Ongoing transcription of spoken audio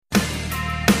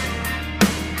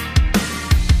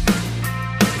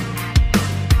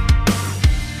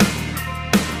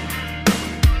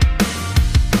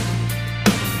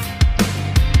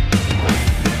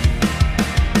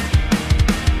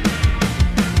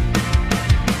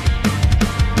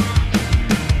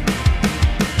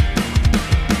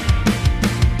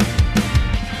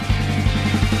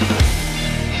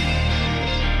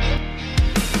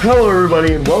Hello,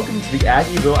 everybody, and welcome to the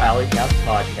Aggieville Alley Cast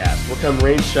podcast. We'll come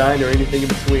rain, shine, or anything in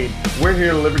between. We're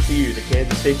here to deliver to you the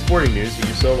Kansas State sporting news that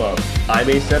you so love. I'm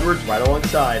Ace Edwards, right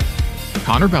alongside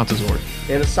Connor Baltazar.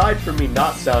 And aside from me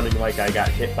not sounding like I got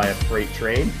hit by a freight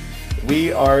train,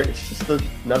 it's just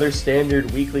another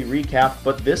standard weekly recap,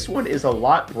 but this one is a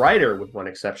lot brighter, with one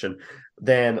exception,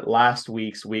 than last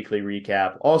week's weekly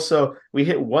recap. Also, we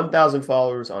hit 1,000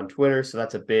 followers on Twitter, so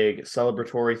that's a big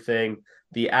celebratory thing.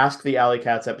 The Ask the Alley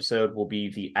Cats episode will be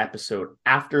the episode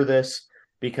after this,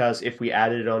 because if we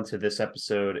added it onto this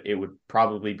episode, it would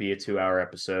probably be a 2-hour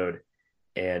episode,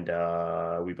 and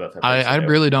we both have. I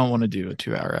really don't want to do a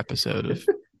 2-hour episode of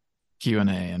Q&A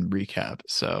and recap,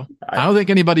 so I don't think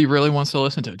anybody really wants to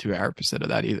listen to a 2-hour episode of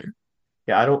that either.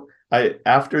 Yeah,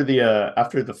 after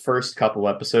the first couple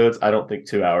episodes, I don't think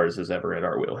 2 hours is ever in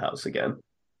our wheelhouse again.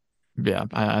 Yeah,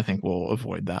 I think we'll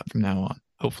avoid that from now on,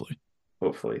 hopefully.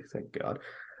 Hopefully, thank God.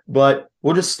 But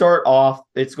we'll just start off.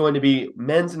 It's going to be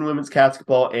men's and women's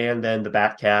basketball and then the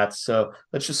Bat Cats. So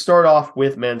let's just start off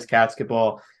with men's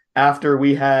basketball. After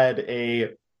we had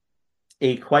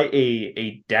quite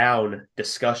a down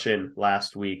discussion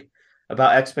last week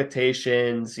about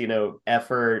expectations,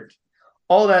 effort,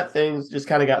 all that things just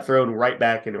kind of got thrown right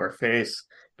back into our face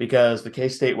because the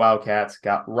K-State Wildcats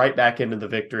got right back into the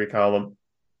victory column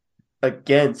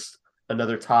against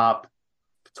another top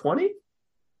 20?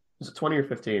 Was it 20 or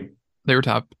 15? They were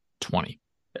top 20.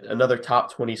 Another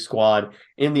top 20 squad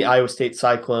in the Iowa State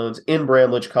Cyclones in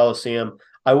Bramlage Coliseum.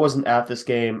 I wasn't at this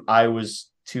game. I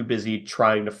was too busy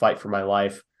trying to fight for my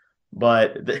life.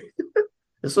 But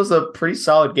this was a pretty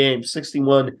solid game.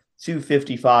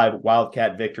 61-55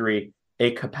 Wildcat victory. A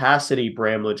capacity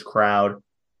Bramlage crowd.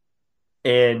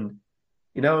 And,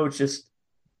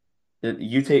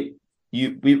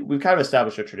 we've kind of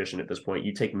established a tradition at this point.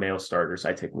 You take male starters,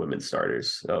 I take women's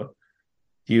starters. So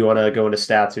do you want to go into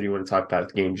stats, or do you want to talk about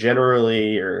the game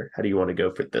generally, or how do you want to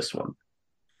go for this one?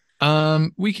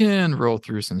 We can roll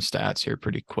through some stats here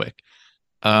pretty quick.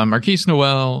 Marquise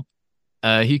Noel,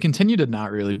 he continued to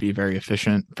not really be very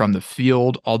efficient from the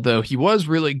field, although he was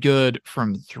really good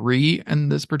from three in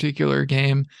this particular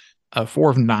game.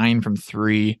 4 of 9 from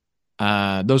three.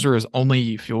 Those are his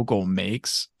only field goal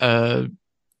makes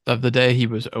of the day. He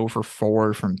was 0 for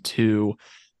 4 from 2.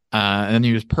 And then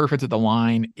he was perfect at the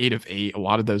line, 8 of 8, a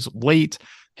lot of those late.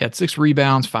 He had 6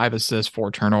 rebounds, 5 assists,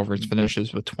 4 turnovers,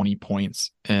 finishes with 20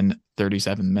 points in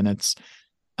 37 minutes.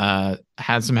 Had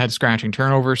some head-scratching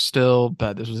turnovers still,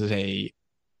 but this was a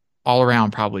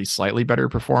all-around probably slightly better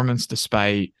performance,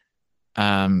 despite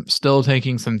still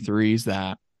taking some threes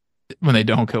that when they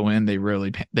don't go in, they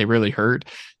really hurt.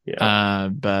 Yeah.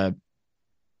 But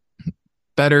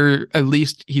better, at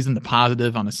least he's in the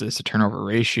positive on assist to turnover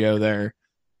ratio there.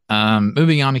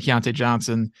 Moving on to Keontae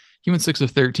Johnson, he went 6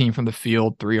 of 13 from the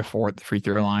field, 3 of 4 at the free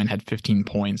throw line, had 15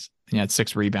 points, and he had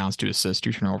 6 rebounds, 2 assists,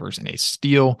 2 turnovers, and a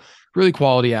steal. Really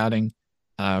quality outing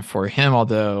for him,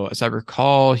 although, as I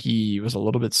recall, he was a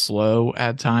little bit slow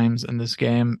at times in this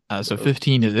game. So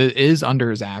 15 is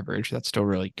under his average. That's still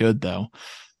really good, though.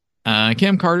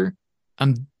 Cam Carter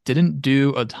didn't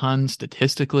do a ton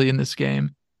statistically in this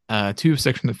game. 2 of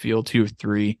 6 from the field, 2 of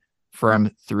 3 from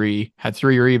 3, had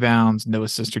 3 rebounds, no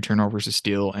assists or turnovers, a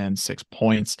steal, and 6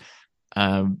 points.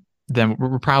 Then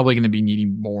we're probably going to be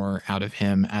needing more out of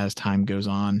him as time goes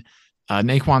on.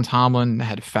 Naquan Tomlin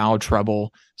had foul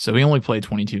trouble, so he only played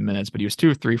 22 minutes, but he was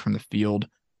 2 of 3 from the field,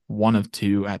 1 of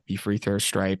 2 at the free throw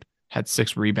stripe, had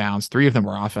 6 rebounds, 3 of them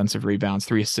were offensive rebounds,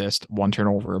 3 assists, 1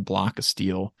 turnover, a block, a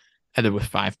steal, ended with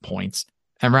 5 points.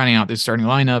 And rounding out this starting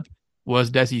lineup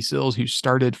was Desi Sills, who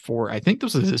started for, I think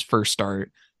this was his first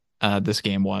start. This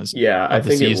game was. Yeah, I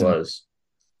think it was.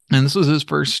 And this was his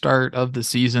first start of the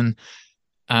season.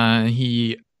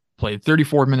 He played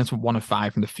 34 minutes with 1 of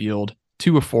 5 from the field,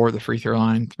 2 of 4 at the free throw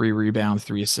line, 3 rebounds,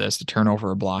 3 assists, a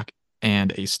turnover, a block,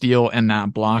 and a steal. And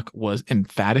that block was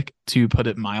emphatic, to put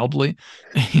it mildly.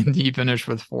 And he finished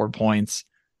with 4 points.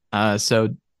 So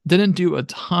didn't do a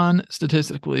ton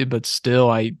statistically, but still,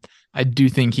 I do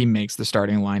think he makes the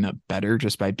starting lineup better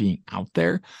just by being out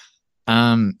there.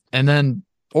 And then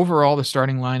overall, the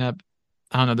starting lineup,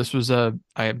 I don't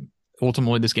know,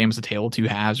 ultimately this game was a tale of 2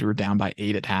 halves. We were down by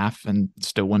 8 at half and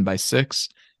still won by 6.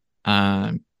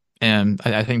 And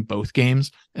I think both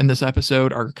games in this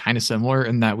episode are kind of similar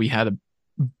in that we had a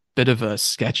bit of a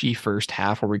sketchy first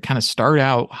half where we kind of start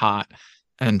out hot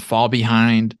and fall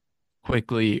behind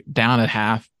quickly, down at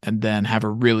half, and then have a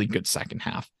really good second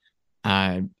half.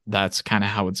 That's kind of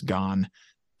how it's gone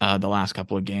the last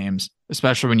couple of games,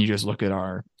 especially when you just look at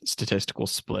our statistical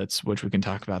splits, which we can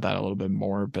talk about that a little bit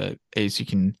more. But Ace, you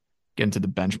can get into the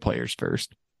bench players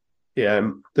first. Yeah,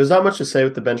 there's not much to say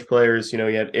with the bench players. You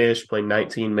had Ish playing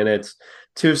 19 minutes,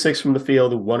 2 of 6 from the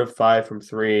field, 1 of 5 from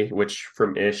three, which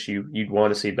from Ish you'd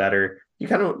want to see better. You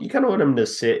kind of want him to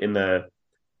sit in the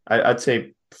I'd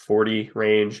say 40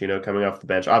 range. Coming off the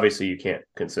bench. Obviously, you can't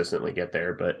consistently get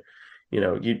there, but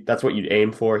that's what you'd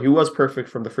aim for. He was perfect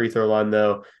from the free throw line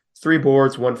though. 3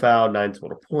 boards, 1 foul, 9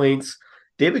 total points.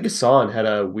 David Gasson had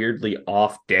a weirdly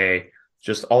off day,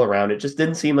 just all around. It just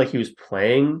didn't seem like he was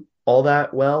playing all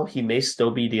that well. He may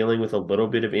still be dealing with a little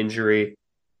bit of injury,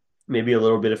 maybe a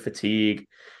little bit of fatigue,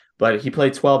 but he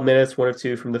played 12 minutes, 1 of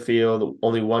 2 from the field,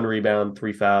 only 1 rebound,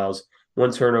 3 fouls,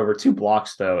 1 turnover, 2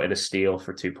 blocks, though, and a steal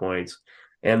for 2 points.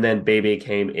 And then Bebe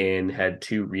came in, had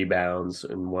 2 rebounds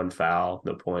and 1 foul,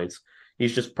 no points.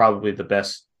 He's just probably the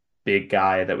best big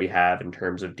guy that we have in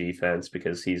terms of defense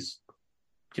because he's,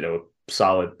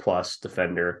 solid plus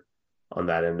defender on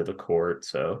that end of the court.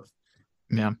 So,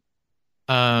 Yeah.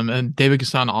 And David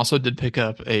Gasson also did pick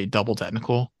up a double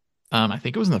technical. I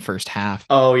think it was in the first half.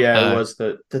 oh yeah, it was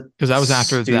because that was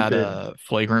after stupid. that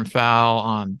flagrant foul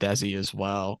on Desi as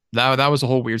well. That was a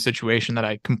whole weird situation that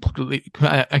I completely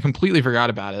forgot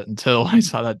about it until I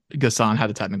saw that Gasson had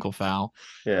a technical foul.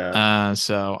 Yeah.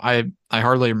 So I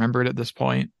hardly remember it at this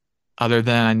point, other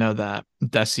than I know that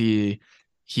Desi,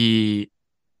 he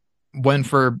went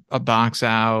for a box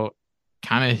out,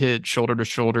 kind of hit shoulder to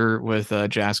shoulder with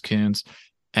Jazz Coons,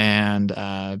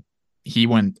 and he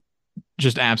went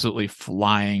just absolutely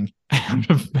flying out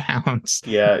of bounds.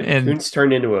 Yeah, And Kuntz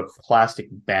turned into a plastic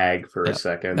bag for a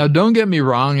second. now, don't get me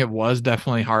wrong, it was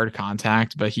definitely hard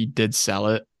contact, but he did sell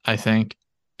it, I think.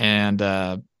 And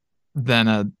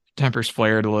then tempers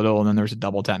flared a little, and then there was a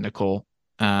double technical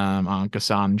on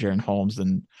Gasson and Jaron Holmes.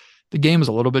 And the game was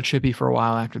a little bit chippy for a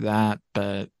while after that,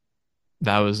 but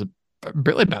that was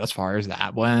really about as far as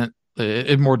that went.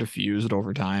 It more diffused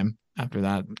over time after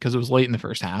that because it was late in the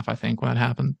first half, I think, when it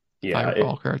happened. If I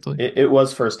recall correctly. It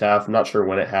was first half. I'm not sure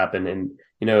when it happened. And,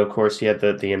 of course, he had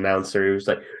the announcer. He was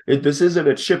like, this isn't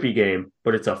a chippy game,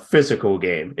 but it's a physical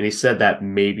game. And he said that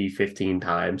maybe 15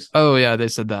 times. Oh, yeah, they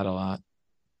said that a lot.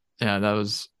 Yeah, that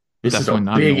was This is a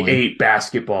Big 8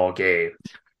 basketball game.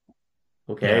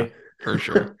 Okay. Yeah, for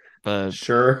sure. But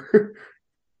sure.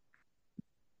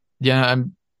 Yeah,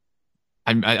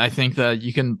 I think that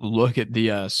you can look at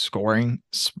the scoring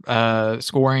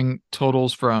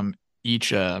totals from each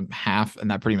half, and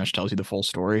that pretty much tells you the full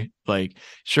story. Like,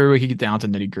 sure, we could get down to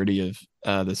nitty gritty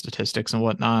of the statistics and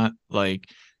whatnot. Like,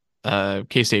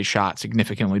 K-State shot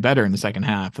significantly better in the second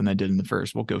half than they did in the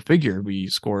first. Well, go figure. We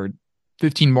scored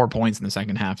 15 more points in the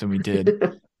second half than we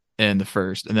did in the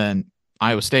first, and then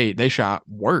Iowa State, they shot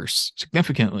worse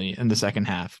significantly in the second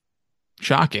half.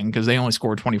 Shocking because they only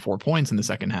scored 24 points in the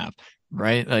second half,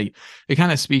 right? Like, it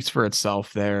kind of speaks for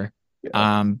itself there.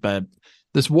 Yeah. But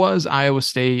this was Iowa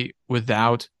State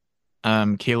without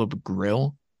Caleb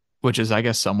Grill, which is, I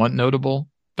guess, somewhat notable.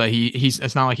 But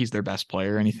it's not like he's their best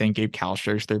player or anything. Gabe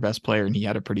Kalster's their best player, and he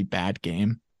had a pretty bad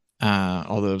game.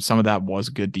 Although some of that was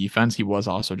good defense, he was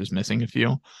also just missing a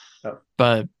few. Oh.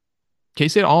 But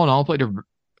K-State, all in all,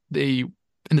 they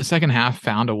in the second half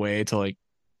found a way to like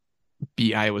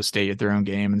beat Iowa State at their own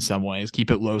game in some ways,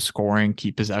 keep it low scoring,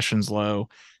 keep possessions low,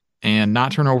 and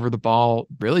not turn over the ball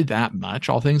really that much,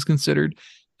 all things considered.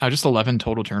 Just 11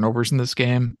 total turnovers in this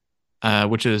game,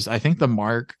 which is, I think, the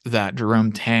mark that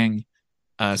Jerome Tang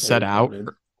set out.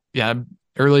 Yeah,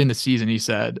 early in the season, he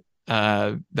said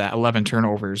that 11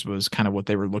 turnovers was kind of what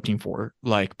they were looking for,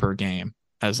 like, per game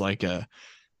as like a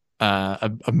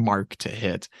mark to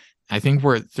hit. I think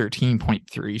we're at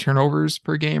 13.3 turnovers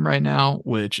per game right now,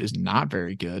 which is not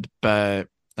very good, but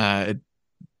the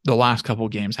last couple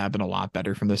of games have been a lot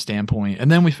better from this standpoint. And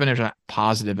then we finish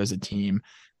positive as a team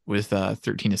with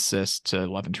 13 assists to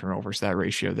 11 turnovers. That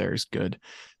ratio there is good.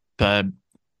 But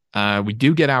we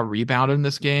do get out rebounded in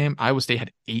this game. Iowa State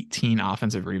had 18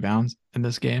 offensive rebounds in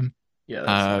this game,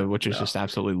 which is just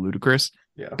absolutely ludicrous.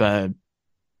 Yeah. But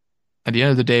at the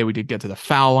end of the day, we did get to the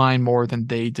foul line more than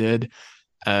they did.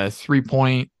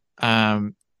 3-point,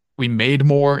 we made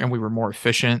more and we were more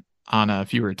efficient on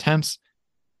fewer attempts.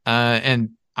 And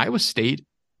Iowa State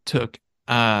took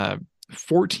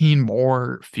 14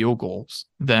 more field goals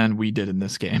than we did in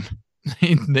this game.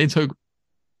 They took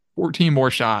 14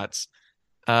 more shots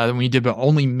than we did, but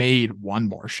only made one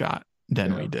more shot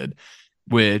than we did,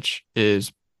 which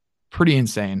is pretty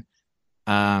insane.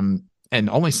 And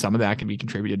only some of that can be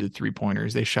contributed to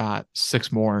 3-pointers. They shot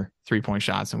 6 more 3-point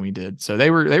shots than we did. So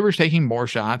they were taking more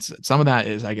shots. Some of that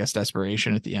is, I guess,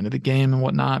 desperation at the end of the game and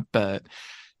whatnot, but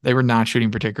they were not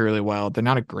shooting particularly well. They're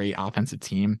not a great offensive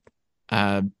team.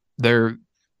 They're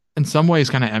in some ways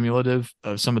kind of emulative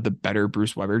of some of the better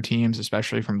Bruce Weber teams,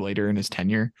 especially from later in his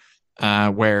tenure,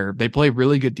 where they play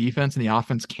really good defense and the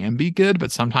offense can be good,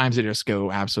 but sometimes they just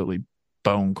go absolutely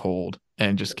bone cold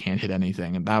and just can't hit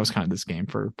anything. And that was kind of this game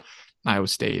for Iowa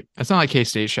State. It's not like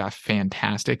K-State shot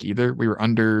fantastic either. We were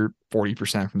under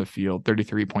 40% from the field,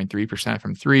 33.3%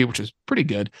 from three, which is pretty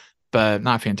good, but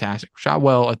not fantastic. Shot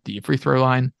well at the free throw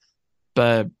line,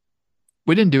 but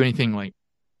we didn't do anything like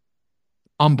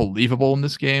unbelievable in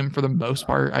this game for the most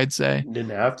part, I'd say. Didn't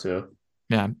have to.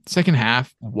 Yeah. Second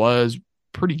half was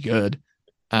pretty good,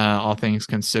 all things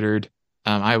considered.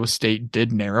 Iowa State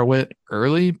did narrow it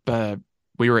early, but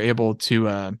we were able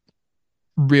to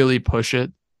really push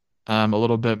it a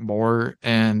little bit more.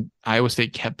 And Iowa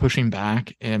State kept pushing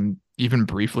back and even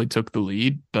briefly took the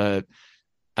lead. But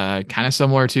kind of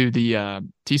similar to the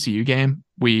TCU game,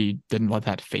 we didn't let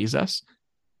that phase us.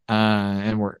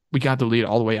 And we got the lead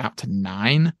all the way out to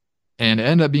 9. And it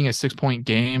ended up being a 6-point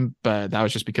game, but that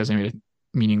was just because they made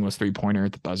a meaningless 3-pointer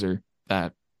at the buzzer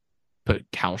that put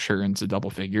Kalsher into double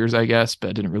figures, I guess,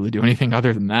 but didn't really do anything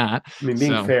other than that. I mean,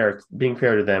 being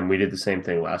fair to them, we did the same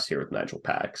thing last year with Nigel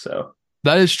Pack. So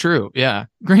that is true. Yeah.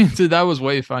 Granted, that was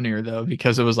way funnier though,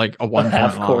 because it was like a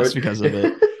 1-point loss because of it.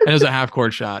 And it was a half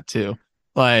court shot too.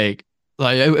 Like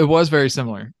it was very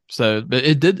similar. So, but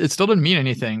it still didn't mean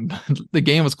anything. The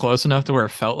game was close enough to where it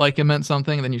felt like it meant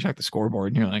something. And then you check the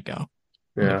scoreboard and you're like, oh,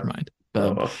 yeah, never mind.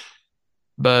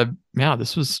 But yeah,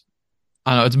 this was,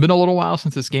 I don't know, it's been a little while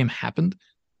since this game happened.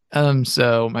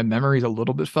 So my memory's a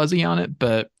little bit fuzzy on it,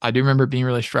 but I do remember it being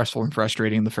really stressful and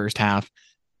frustrating in the first half.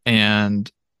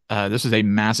 And this is a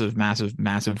massive, massive,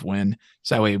 massive win.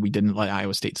 So that way we didn't let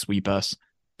Iowa State sweep us.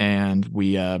 And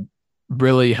we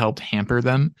really helped hamper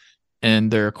them in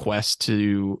their quest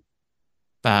to,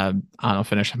 I don't know,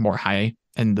 finish more high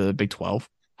in the Big 12.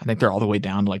 I think they're all the way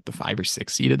down to like the 5 or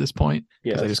 6 seed at this point.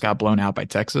 Because they just got blown out by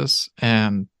Texas.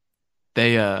 And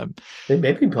they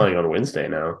may be playing on Wednesday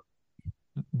now.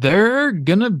 They're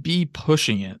gonna be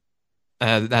pushing it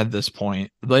at this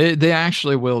point. They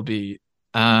actually will be.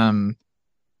 It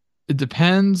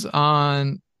depends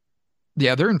on.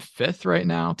 Yeah, they're in 5th right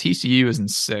now. TCU is in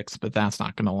 6th, but that's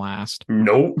not gonna last.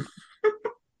 Nope.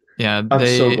 Yeah, I'm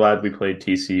so glad we played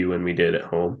TCU when we did at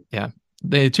home. Yeah,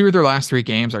 2 of their last 3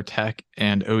 games are Tech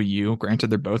and OU. Granted,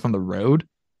 they're both on the road.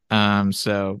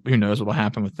 So who knows what will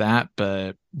happen with that,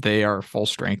 but they are full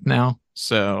strength now.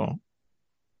 So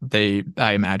I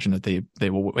imagine that they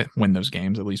will win those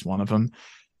games, at least one of them.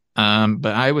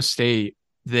 But Iowa State,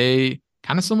 they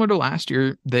kind of similar to last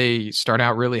year, they start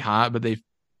out really hot, but they've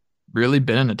really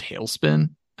been in a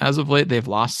tailspin as of late. They've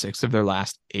lost 6 of their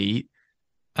last 8,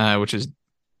 which is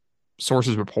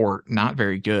sources report not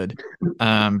very good.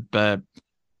 But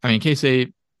I mean,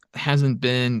 K-State hasn't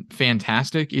been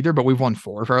fantastic either, but we've won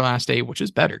 4 of our last 8, which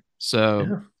is better. So,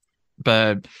 yeah.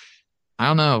 But I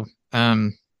don't know.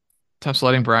 Tough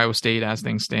sledding for Iowa State as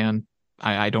things stand.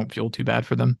 I don't feel too bad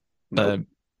for them. But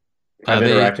I've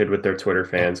interacted with their Twitter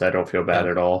fans. I don't feel bad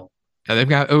at all. They've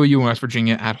got OU and West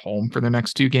Virginia at home for their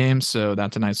next 2 games, so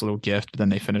that's a nice little gift. But then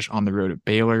they finish on the road at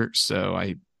Baylor, so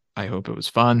I hope it was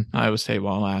fun. Iowa State,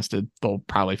 while it lasted, they'll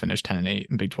probably finish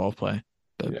 10-8 in Big 12 play.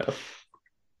 But yeah.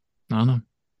 I don't know.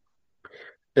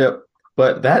 Yep.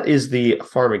 But that is the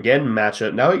Farmageddon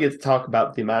matchup. Now we get to talk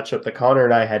about the matchup that Connor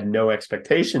and I had no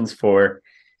expectations for.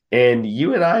 And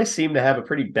you and I seem to have a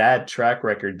pretty bad track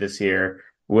record this year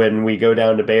when we go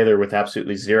down to Baylor with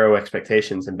absolutely 0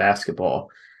 expectations in basketball.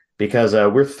 Because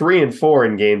we're 3-4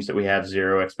 in games that we have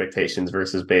 0 expectations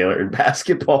versus Baylor in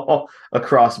basketball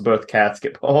across both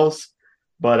basketballs.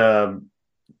 But,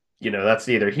 that's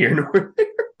neither here nor there.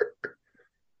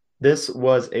 This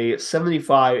was a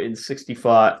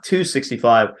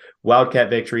 75-65 Wildcat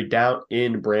victory down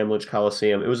in Bramlage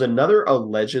Coliseum. It was another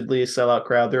allegedly sellout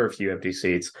crowd. There are a few empty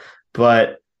seats,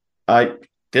 but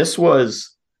this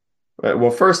was,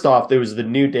 well, first off, there was the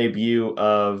new debut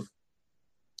of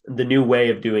the new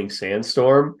way of doing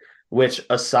Sandstorm, which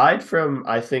aside from,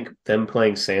 I think, them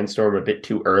playing Sandstorm a bit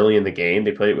too early in the game,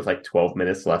 they played it with like 12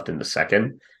 minutes left in the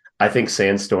second. I think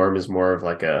Sandstorm is more of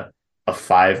like a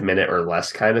 5-minute or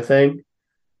less kind of thing.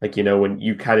 Like, when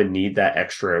you kind of need that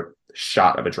extra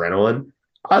shot of adrenaline.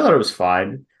 I thought it was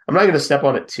fine. I'm not going to step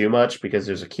on it too much because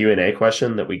there's a Q&A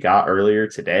question that we got earlier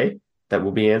today that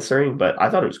we'll be answering, but I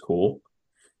thought it was cool.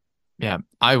 Yeah,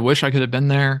 I wish I could have been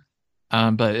there,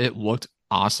 but it looked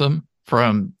awesome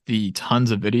from the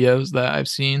tons of videos that I've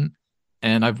seen.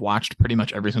 And I've watched pretty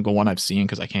much every single one I've seen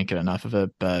because I can't get enough of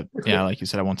it. But yeah, like you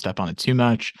said, I won't step on it too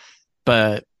much.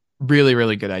 But really,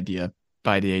 really good idea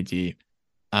by the AD.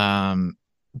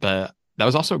 But that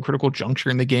was also a critical juncture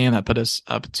in the game that put us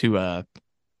up to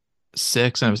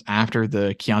 6, and it was after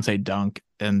the Keontae dunk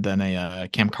and then a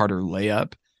Cam Carter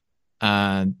layup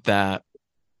that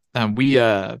we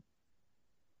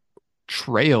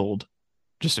trailed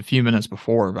just a few minutes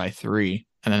before by 3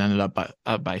 and then ended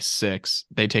up by 6.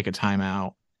 They take a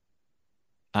timeout.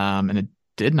 And it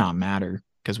did not matter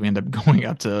because we ended up going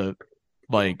up to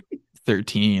like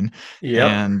 13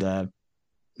 and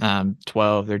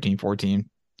 12, 13, 14.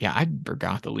 Yeah, I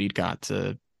forgot the lead got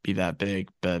to be that big,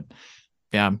 but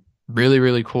yeah, really,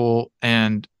 really cool.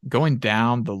 And going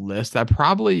down the list, there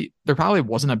probably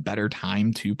wasn't a better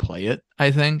time to play it,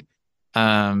 I think.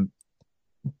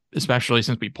 Especially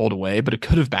since we pulled away, but it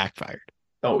could have backfired.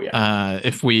 Oh yeah.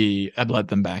 If we had let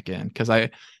them back in, because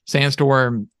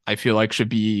Sandstorm, I feel like should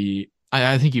be.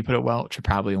 I think you put it well. It should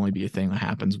probably only be a thing that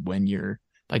happens when you're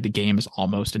like the game is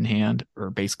almost in hand, or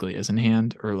basically is in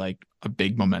hand, or like a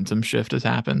big momentum shift has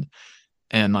happened,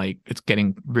 and like it's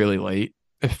getting really late.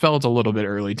 It felt a little bit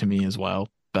early to me as well,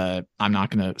 but I'm not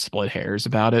going to split hairs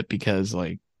about it because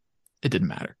like it didn't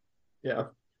matter. Yeah.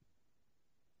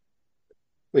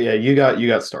 But yeah, you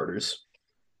got starters.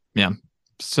 Yeah.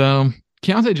 So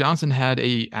Keontae Johnson had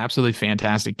a absolutely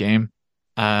fantastic game.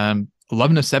 11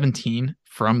 of 17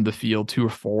 from the field, 2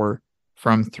 of 4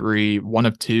 from 3, 1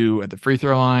 of 2 at the free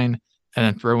throw line, and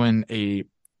then throw in a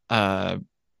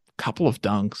couple of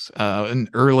dunks, an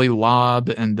early lob,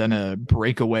 and then a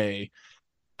breakaway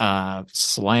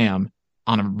slam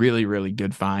on a really, really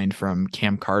good find from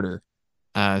Cam Carter.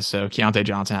 So Keontae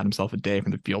Johnson had himself a day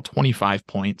from the field, 25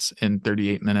 points in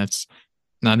 38 minutes.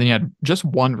 Now, then he had just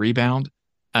 1 rebound,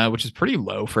 which is pretty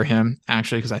low for him,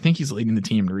 actually, because I think he's leading the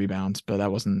team in rebounds, but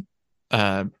that wasn't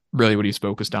really what he's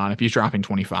focused on. If he's dropping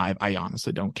 25, I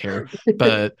honestly don't care.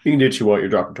 But you can do what you want. You're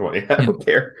dropping 20. I don't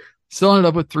care. Still ended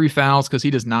up with 3 fouls because he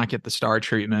does not get the star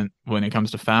treatment when it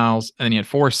comes to fouls. And then he had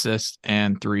 4 assists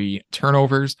and 3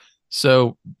 turnovers.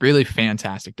 So really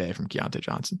fantastic day from Keontae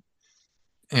Johnson.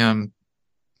 And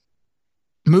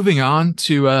moving on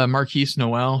to Markquis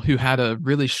Nowell, who had a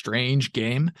really strange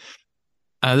game.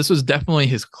 This was definitely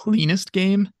his cleanest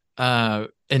game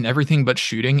in everything but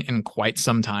shooting in quite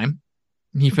some time.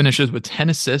 He finishes with 10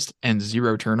 assists and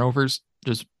 0 turnovers.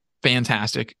 Just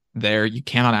fantastic there. You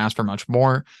cannot ask for much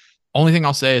more. Only thing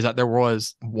I'll say is that there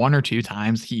was 1 or 2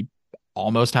 times he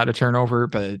almost had a turnover,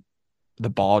 but the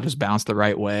ball just bounced the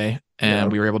right way,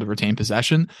 and we were able to retain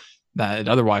possession. That it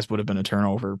otherwise would have been a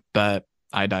turnover, but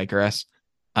I digress.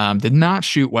 Did not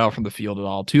shoot well from the field at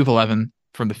all. 2 of 11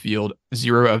 from the field,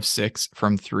 0 of 6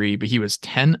 from 3, but he was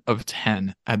 10 of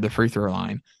 10 at the free throw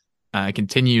line.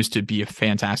 Continues to be a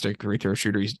fantastic free throw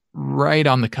shooter. He's right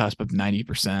on the cusp of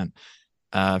 90%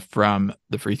 from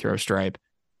the free throw stripe.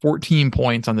 14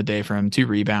 points on the day for him, 2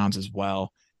 rebounds as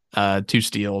well, 2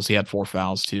 steals. He had 4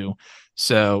 fouls too.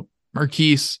 So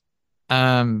Markquis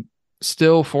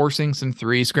still forcing some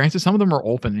threes. Granted, some of them were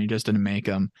open and he just didn't make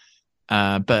them.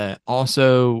 But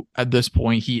also at this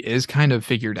point, he is kind of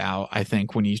figured out, I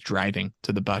think, when he's driving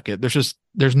to the bucket.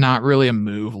 There's not really a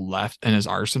move left in his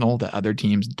arsenal that other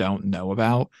teams don't know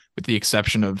about, with the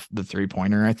exception of the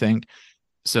 3-pointer, I think.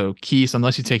 So Keese,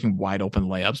 unless he's taking wide open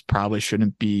layups, probably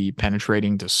shouldn't be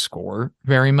penetrating to score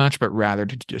very much, but rather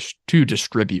to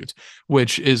distribute,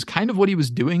 which is kind of what he was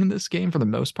doing in this game for the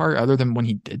most part, other than when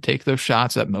he did take those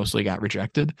shots that mostly got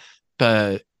rejected.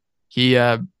 But he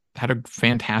had a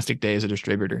fantastic day as a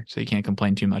distributor, so you can't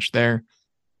complain too much there.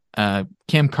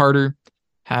 Cam Carter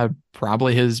had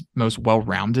probably his most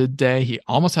well-rounded day. He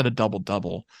almost had a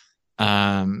double-double.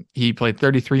 He played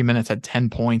 33 minutes, had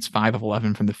 10 points, 5 of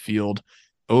 11 from the field,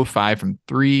 0 of 5 from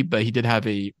 3, but he did have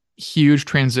a huge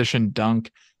transition dunk,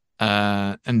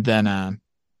 and then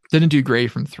didn't do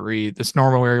great from 3. That's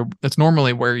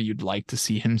normally where you'd like to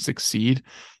see him succeed,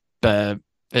 but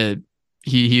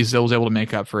he still was able to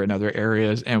make up for it in other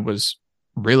areas and was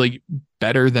really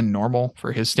better than normal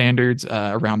for his standards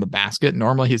around the basket.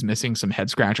 Normally he's missing some head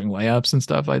scratching layups and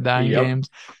stuff like that in games,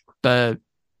 but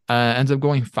ends up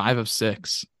going 5 of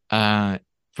 6 on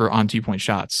 2-point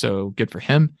shots. So good for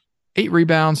him. 8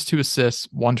 rebounds, 2 assists,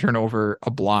 1 turnover,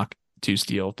 a block, 2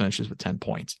 steals, finishes with 10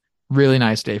 points. Really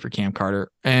nice day for Cam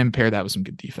Carter, and pair that with some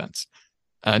good defense.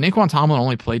 Nae'Qwan Tomlin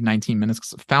only played 19 minutes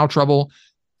because of foul trouble.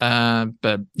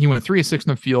 But he went 3 of 6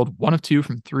 in the field, 1 of 2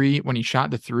 from 3. When he shot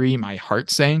the 3, my heart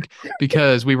sank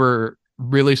because we were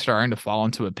really starting to fall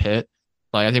into a pit.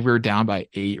 Like, I think we were down by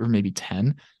 8 or maybe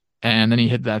 10. And then he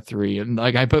hit that 3. And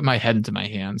like, I put my head into my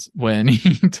hands when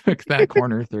he took that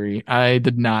corner 3. I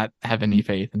did not have any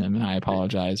faith in him, and I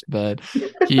apologize, but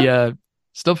he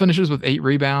still finishes with 8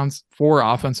 rebounds, 4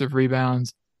 offensive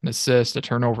rebounds, an assist, a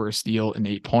turnover, a steal, and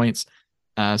 8 points.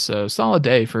 So solid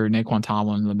day for Nae'Qwan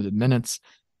Tomlin, limited minutes.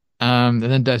 And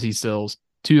then Desi Sills,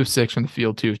 2 of 6 from the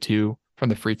field, 2 of 2 from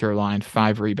the free throw line,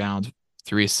 5 rebounds,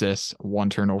 3 assists, 1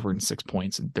 turnover, and 6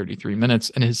 points in 33 minutes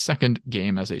in his second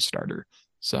game as a starter.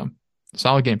 So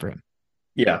solid game for him.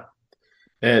 Yeah.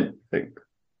 And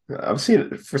I've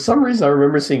seen, for some reason, I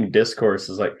remember seeing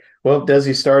discourses like, well, if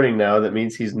Desi's starting now, that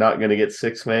means he's not going to get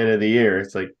sixth man of the year.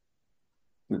 It's like,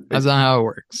 that's not how it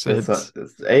works.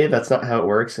 A, that's not how it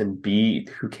works. And B,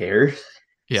 who cares?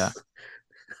 Yeah.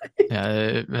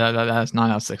 Yeah. That's not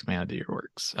how sixth man of the year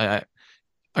works. I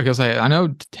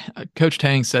know Coach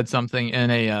Tang said something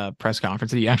in a press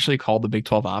conference that he actually called the Big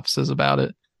 12 offices about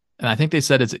it. And I think they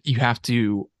said you have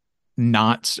to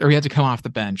come off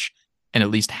the bench in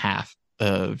at least half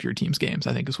of your team's games,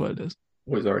 I think is what it is.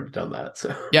 Well, he's already done that.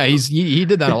 So yeah, he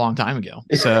did that a long time ago.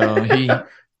 So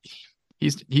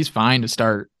he's fine to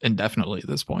start indefinitely at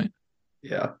this point.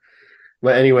 Yeah.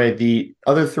 But anyway, the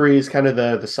other three is kind of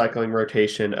the cycling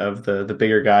rotation of the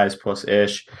bigger guys plus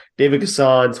Ish. David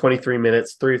Gasson, 23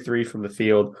 minutes, 3 of 3 from the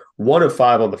field, 1 of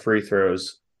 5 on the free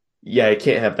throws. Yeah, you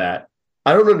can't have that.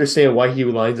 I don't understand why he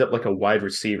lines up like a wide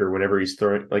receiver whenever he's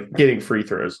getting free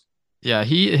throws. Yeah,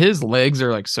 his legs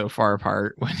are like so far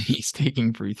apart when he's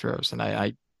taking free throws, and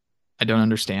I don't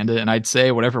understand it. And I'd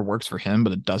say whatever works for him,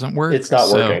 but it doesn't work. It's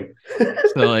not working.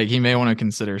 So like he may want to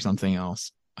consider something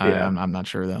else. Yeah. I'm not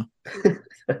sure though.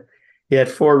 He had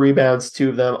 4 rebounds, 2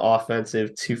 of them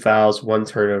offensive, 2 fouls, 1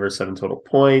 turnover, 7 total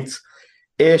points.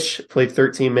 Ish played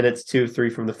 13 minutes, 2 of 3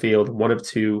 from the field, 1 of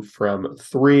 2 from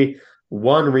 3.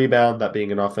 1 rebound, that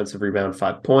being an offensive rebound,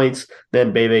 5 points.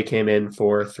 Then Bebe came in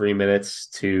for 3 minutes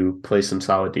to play some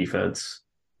solid defense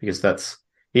because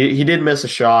he did miss a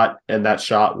shot, and that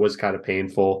shot was kind of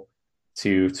painful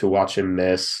to watch him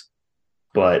miss.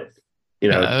 But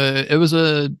it was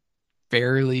a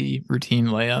fairly routine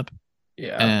layup.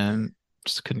 Yeah, and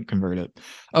just couldn't convert it.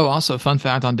 Oh, also fun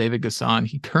fact on David Gasson: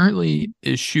 he currently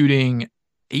is shooting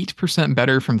 8%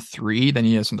 better from 3 than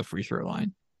he is from the free throw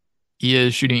line. He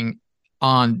is shooting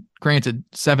on, granted,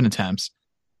 7 attempts,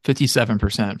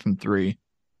 57% from 3,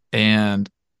 and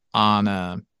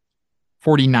on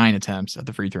 49 attempts at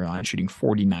the free throw line, shooting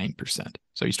 49%.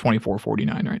 So he's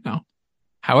 24-49 right now.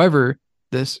 However,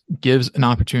 this gives an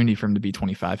opportunity for him to be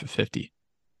 25 of 50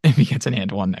 if he gets an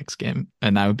and one next game,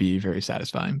 and that would be very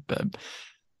satisfying. But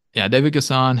yeah, David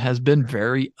Gasson has been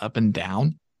very up and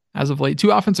down as of late. 2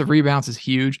 offensive rebounds is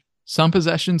huge. Some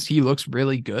possessions he looks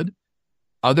really good.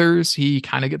 Others, he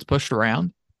kind of gets pushed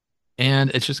around, and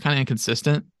it's just kind of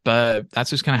inconsistent, but that's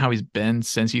just kind of how he's been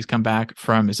since he's come back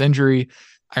from his injury.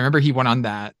 I remember he went on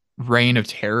that reign of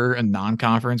terror in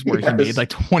non-conference where he made like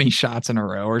 20 shots in a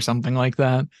row or something like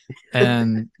that.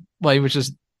 And like, it was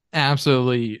just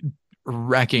absolutely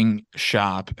wrecking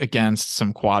shop against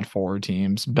some quad forward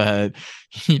teams, but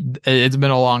it's been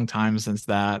a long time since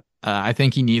that. I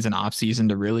think he needs an off season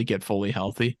to really get fully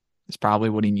healthy. It's probably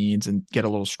what he needs, and get a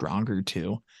little stronger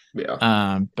too.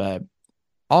 Yeah. But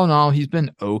all in all, he's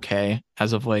been okay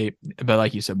as of late. But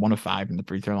like you said, 1 of 5 in the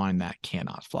free throw line, that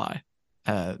cannot fly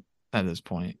at this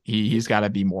point. He's got to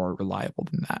be more reliable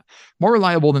than that. More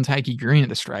reliable than Tyke Green at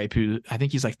the stripe, who I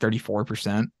think he's like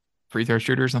 34% free throw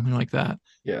shooter or something like that.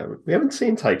 Yeah, we haven't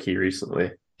seen Tyke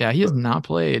recently. Yeah, he has not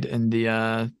played in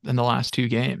the last 2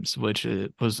 games, which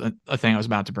was a thing I was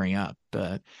about to bring up.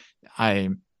 But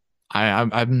I'm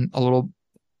a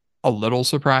little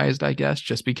surprised, I guess,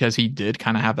 just because he did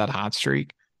kind of have that hot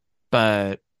streak.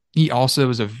 But he also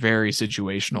is a very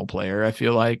situational player, I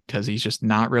feel like, because he's just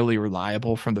not really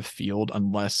reliable from the field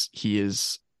unless he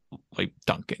is like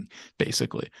dunking,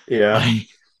 basically. Yeah.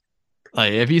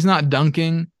 Like if he's not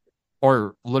dunking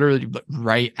or literally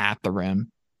right at the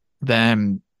rim,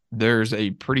 then there's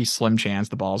a pretty slim chance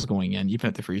the ball's going in. Even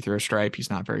at the free throw stripe, he's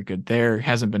not very good there.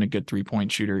 Hasn't been a good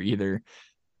 3-point shooter either.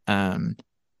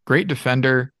 Great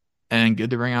defender and good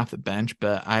to bring off the bench,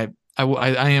 but I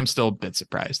am still a bit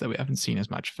surprised that we haven't seen as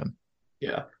much of him.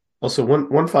 Yeah. Also,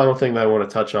 one final thing that I want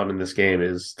to touch on in this game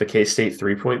is the K-State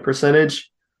 3-point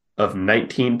percentage of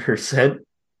 19%.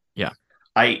 Yeah.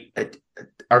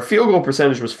 Our field goal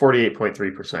percentage was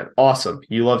 48.3%. Awesome.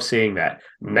 You love seeing that.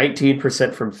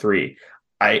 19% from 3.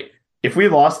 If we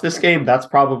lost this game, that's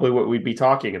probably what we'd be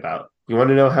talking about. You want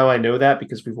to know how I know that?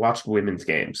 Because we've watched women's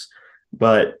games.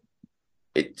 But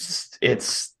you'd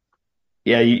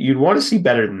want to see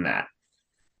better than that.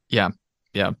 Yeah.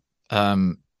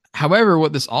 However,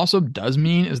 what this also does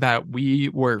mean is that we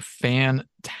were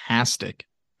fantastic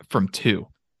from 2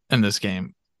 in this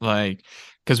game. Like,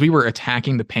 because we were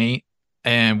attacking the paint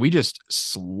and we just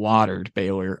slaughtered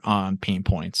Baylor on paint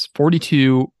points.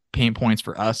 42 paint points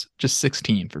for us, just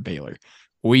 16 for Baylor.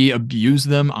 We abused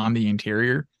them on the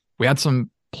interior. We had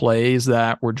some plays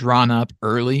that were drawn up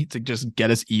early to just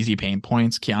get us easy paint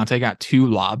points. Keontae got 2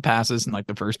 lob passes in like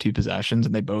the first 2 possessions,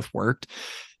 and they both worked.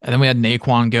 And then we had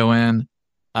Naquan go in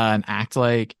and act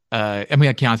like, and we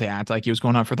had Keontae act like he was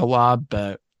going up for the lob,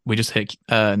 but we just hit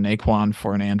Naquan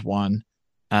for an and one,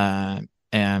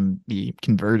 and he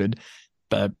converted.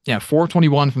 But yeah,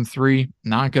 421 from 3,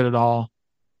 not good at all.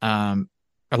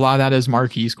 A lot of that is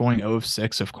Marquise going 0 of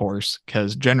 6, of course,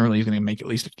 because generally he's going to make at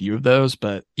least a few of those.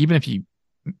 But even if he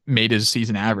made his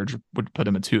season average, would put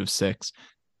him at 2 of 6,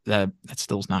 that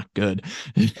still's not good.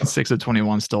 6 of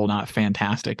 21 still not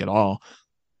fantastic at all.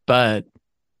 But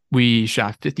we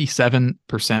shot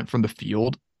 57% from the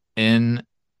field in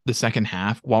the second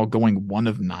half while going 1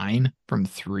 of 9 from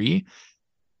 3,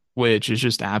 which is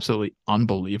just absolutely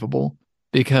unbelievable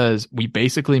because we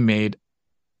basically made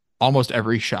almost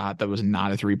every shot that was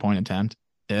not a 3-point attempt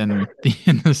in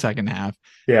the second half.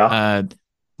 Yeah.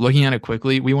 Looking at it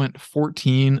quickly, we went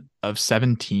 14 of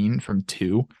 17 from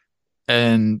 2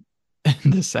 in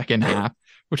the second half,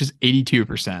 which is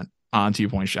 82% on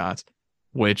 2-point shots,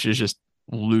 which is just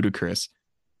ludicrous.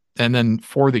 And then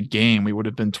for the game, we would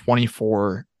have been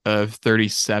 24 of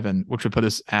 37, which would put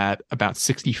us at about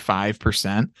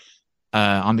 65%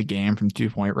 on the game from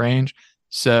 2-point range.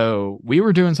 So we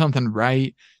were doing something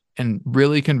right and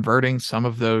really converting some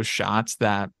of those shots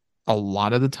that a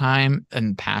lot of the time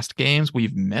in past games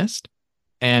we've missed.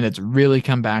 And it's really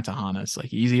come back to haunt us,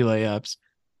 like easy layups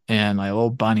and like little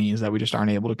bunnies that we just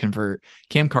aren't able to convert.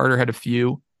 Cam Carter had a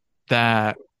few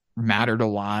that mattered a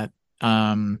lot.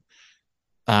 Keontae,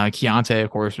 of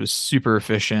course, was super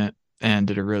efficient and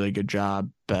did a really good job.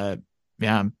 But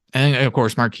yeah, and of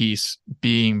course, Marquise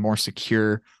being more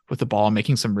secure with the ball,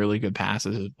 making some really good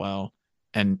passes as well.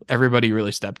 And everybody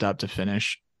really stepped up to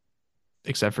finish,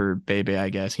 except for Bebe, I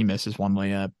guess. He misses 1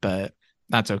 layup, but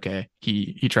that's okay.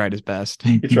 He tried his best.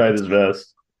 He tried his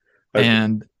best. But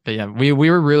yeah, we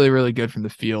were really, really good from the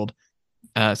field.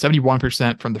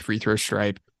 71% from the free throw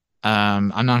stripe.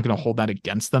 I'm not going to hold that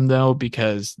against them, though,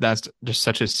 because that's just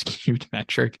such a skewed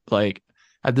metric. Like,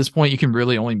 at this point, you can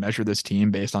really only measure this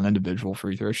team based on individual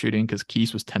free throw shooting because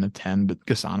Keese was 10 of 10, but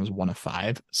Gassan was 1 of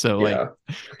 5. So, like,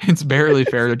 it's barely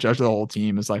fair to judge the whole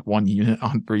team as like one unit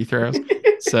on free throws.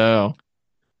 So,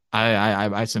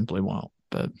 I simply won't.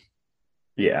 But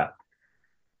yeah.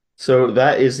 So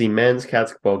that is the men's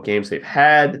basketball games they've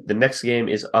had. The next game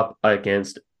is up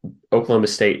against Oklahoma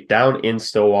State down in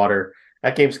Stillwater.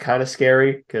 That game's kind of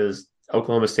scary because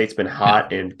Oklahoma State's been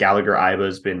hot and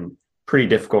Gallagher-Iba's been pretty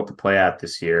difficult to play at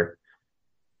this year.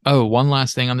 Oh, one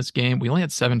last thing on this game. We only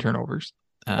had 7 turnovers.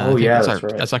 That's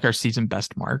right. That's like our season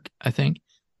best mark, I think.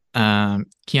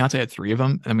 Keontae had 3 of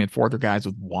them, and we had 4 other guys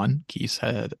with 1. Keese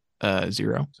had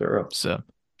 0. So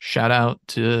shout out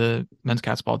to men's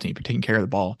basketball team for taking care of the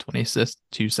ball. 20 assists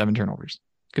to 7 turnovers.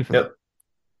 Good for them.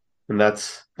 And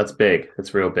that's big.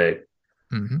 That's real big.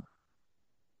 Mm-hmm.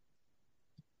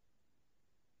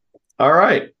 All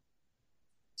right.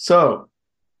 So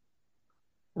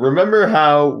remember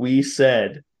how we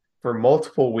said for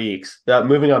multiple weeks that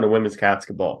moving on to women's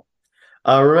basketball.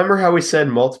 Remember how we said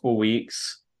multiple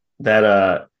weeks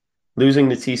that losing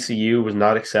to TCU was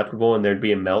not acceptable and there'd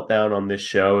be a meltdown on this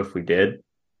show if we did?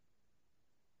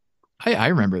 I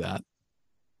remember that.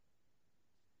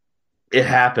 It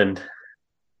happened.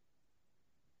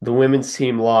 The women's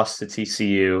team lost to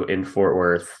TCU in Fort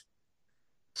Worth,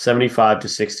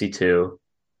 75-62.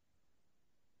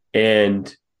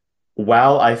 And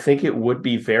while I think it would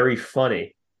be very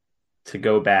funny to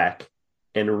go back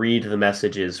and read the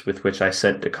messages with which I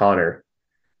sent to Connor,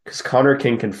 because Connor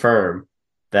can confirm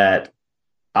that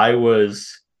I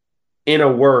was, in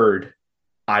a word,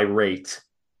 irate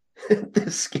at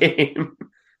this game.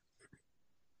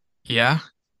 Yeah,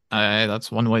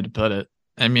 that's one way to put it.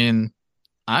 I mean,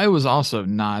 I was also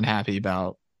not happy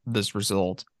about this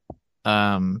result.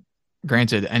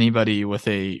 Granted, anybody with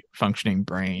a functioning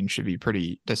brain should be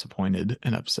pretty disappointed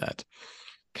and upset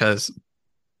because,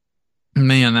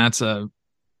 man,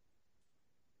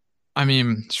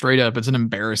 straight up, it's an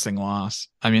embarrassing loss.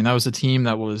 I mean, that was a team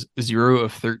that was 0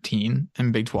 of 13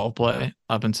 in Big 12 play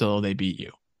up until they beat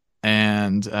you.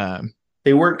 And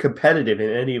they weren't competitive in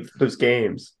any of those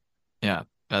games. Yeah,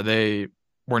 they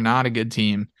were not a good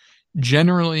team.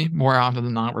 Generally, more often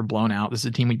than not, we're blown out. This is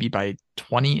a team we beat by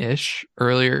 20-ish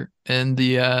earlier in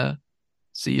the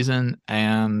season,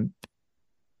 and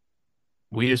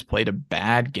we just played a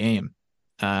bad game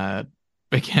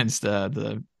against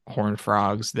the Horned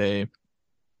Frogs. They,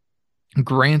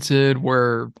 granted,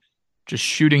 were just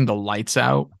shooting the lights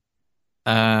out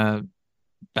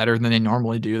better than they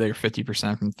normally do. They were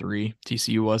 50% from 3.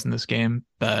 TCU was in this game,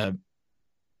 but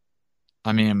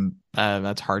I mean,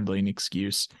 that's hardly an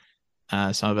excuse.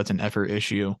 Some of it's an effort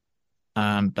issue.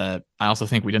 But I also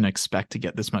think we didn't expect to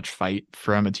get this much fight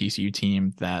from a TCU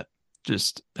team that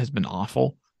just has been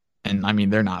awful. And I mean,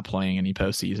 they're not playing any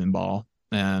postseason ball,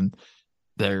 and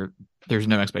there's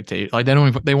no expectation. Like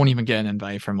they won't even get an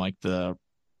invite from like the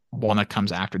one that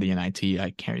comes after the NIT.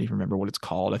 I can't even remember what it's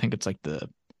called. I think it's like the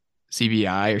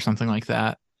CBI or something like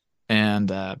that. And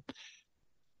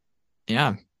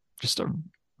yeah, just a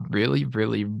really,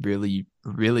 really, really,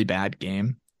 really bad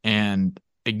game, and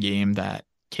a game that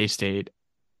K-State,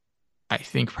 I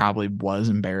think, probably was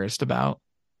embarrassed about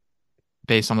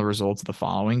based on the results of the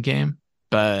following game.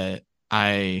 But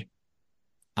I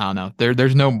don't know.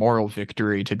 There's no moral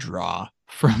victory to draw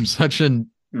from such an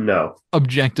No.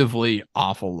 objectively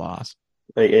awful loss.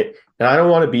 And I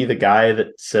don't want to be the guy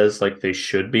that says like they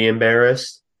should be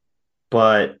embarrassed,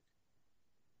 but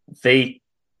they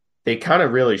they kind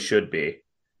of really should be.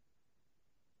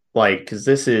 Like, because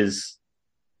this isn't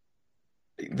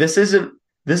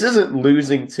this isn't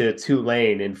losing to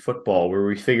Tulane in football where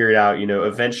we figured out,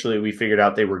 eventually we figured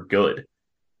out they were good.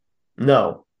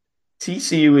 No,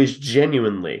 TCU is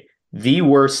genuinely the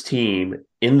worst team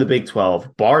in the Big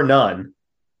 12, bar none,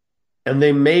 and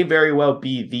they may very well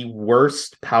be the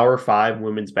worst Power 5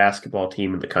 women's basketball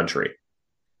team in the country.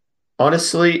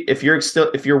 Honestly, if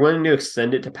you're willing to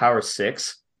extend it to Power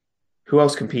 6, who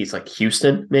else competes? Like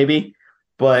Houston, maybe?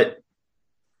 But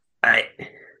I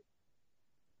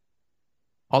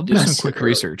I'll do some quick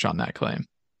research on that claim.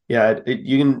 Yeah,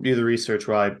 you can do the research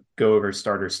while I go over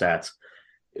starter stats.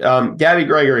 Gabby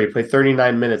Gregory played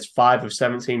 39 minutes, 5 of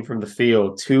 17 from the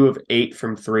field, 2 of 8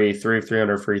 from 3 of 3 on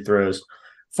her free throws,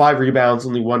 5 rebounds,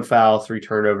 only 1 foul, 3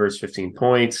 turnovers, 15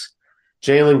 points.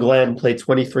 Jalen Glenn played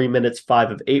 23 minutes,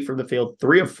 5 of 8 from the field,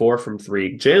 3 of 4 from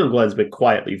 3. Jalen Glenn's been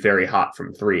quietly very hot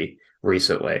from 3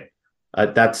 recently.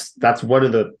 That's one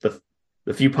of the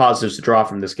few positives to draw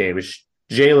from this game is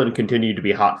Jalen continued to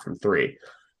be hot from 3.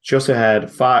 She also had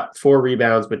 4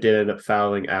 rebounds, but did end up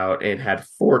fouling out and had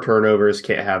 4 turnovers.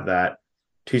 Can't have that.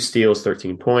 2 steals,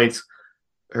 13 points.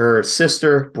 Her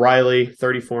sister, Briley,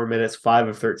 34 minutes, 5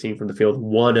 of 13 from the field,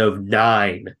 1 of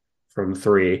 9 from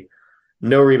 3.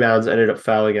 No rebounds, ended up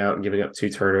fouling out and giving up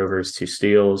 2 turnovers, 2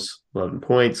 steals, 11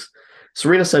 points.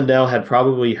 Serena Sundell had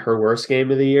probably her worst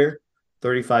game of the year.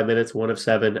 35 minutes, 1 of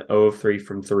 7, 0 of 3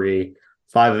 from 3.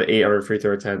 5 of 8 on her free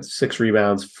throw attempts, 6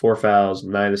 rebounds, 4 fouls,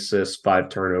 9 assists, 5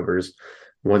 turnovers,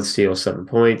 1 steal, 7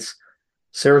 points.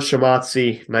 Sarah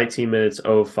Shamatzi, 19 minutes,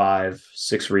 0 of 5,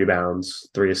 6 rebounds,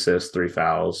 3 assists, 3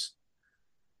 fouls.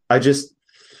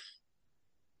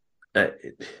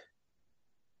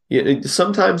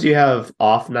 Sometimes you have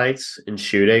off nights in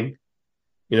shooting.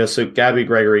 So Gabby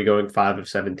Gregory going 5 of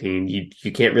 17,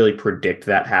 you can't really predict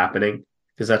that happening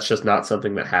because that's just not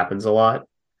something that happens a lot.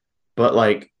 But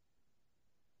like,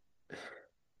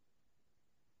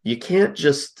 you can't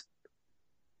just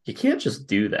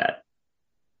do that.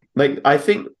 Like, I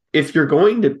think if you're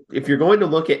going to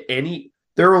look at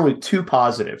there are only 2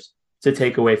 positives to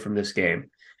take away from this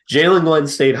game. Jalen Glenn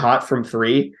stayed hot from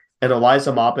 3, and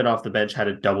Eliza Maupin off the bench had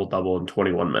a double-double in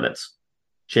 21 minutes.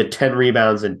 She had 10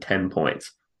 rebounds and 10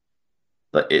 points.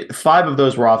 But 5 of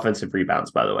those were offensive rebounds,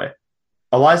 by the way.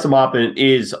 Eliza Maupin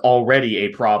is already a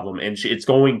problem, and it's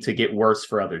going to get worse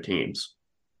for other teams.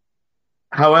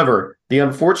 However, the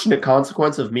unfortunate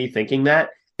consequence of me thinking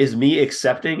that is me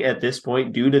accepting at this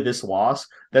point, due to this loss,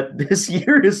 that this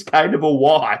year is kind of a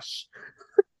wash.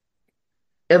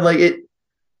 And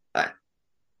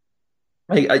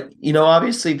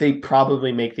obviously they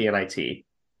probably make the NIT.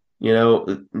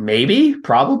 Maybe,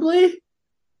 probably.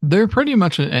 They're pretty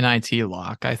much an NIT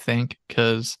lock, I think,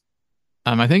 because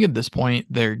I think at this point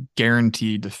they're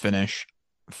guaranteed to finish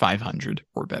 500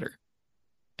 or better.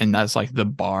 And that's like the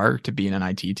bar to be an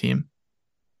NIT team.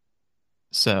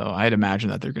 So I'd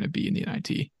imagine that they're going to be in the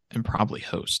NIT and probably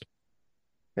host.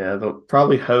 Yeah, they'll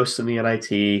probably host in the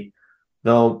NIT.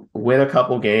 They'll win a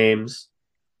couple games.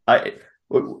 I'm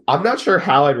not sure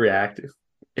how I'd react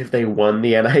if they won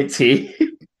the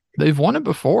NIT. They've won it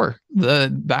before.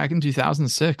 Back in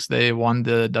 2006, they won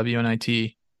the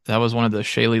WNIT. That was one of the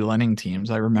Shaylee Lenning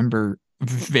teams. I remember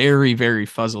very, very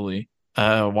fuzzily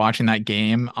watching that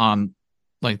game on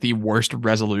like the worst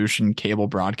resolution cable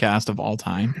broadcast of all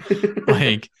time.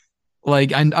 I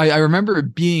remember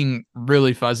it being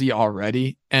really fuzzy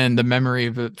already, and the memory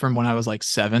of it from when I was like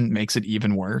 7 makes it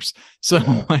even worse.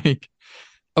 So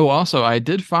also I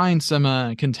did find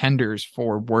some contenders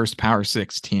for worst Power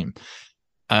 6 team.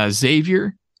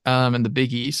 Xavier in the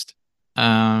Big East. They're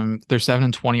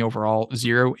 7-20 overall,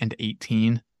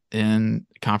 0-18 in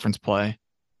conference play.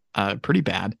 Pretty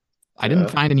bad. I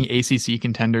didn't find any ACC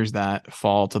contenders that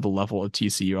fall to the level of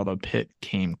TCU, although Pitt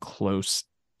came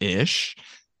close-ish.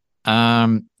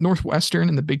 Northwestern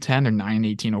in the Big Ten are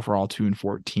 9-18 overall,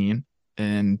 2-14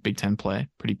 in Big Ten play.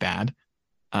 Pretty bad.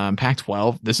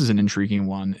 Pac-12, this is an intriguing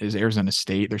one, is Arizona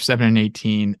State. They're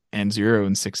 7-18 and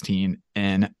 0-16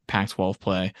 in Pac-12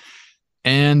 play.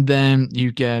 And then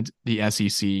you get the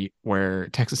SEC, where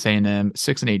Texas A&M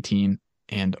 6-18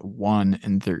 and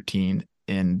 1-13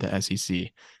 in the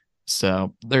SEC.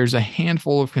 So there's a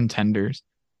handful of contenders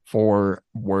for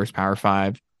worst Power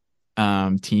 5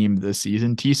 team this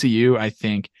season. TCU, I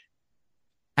think,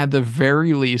 at the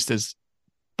very least, is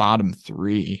bottom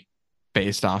 3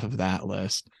 based off of that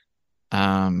list.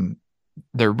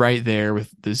 They're right there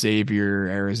with the Xavier,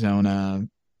 Arizona,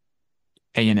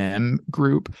 A&M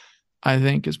group, I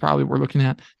think, is probably what we're looking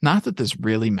at. Not that this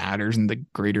really matters in the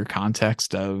greater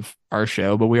context of our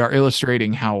show, but we are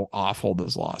illustrating how awful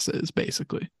this loss is,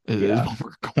 basically, is what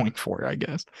we're going for, I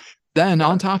guess. Then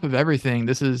on top of everything,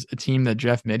 this is a team that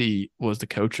Jeff Mittie was the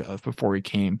coach of before he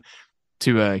came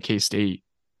to K-State,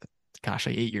 like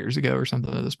 8 years ago or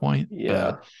something at this point.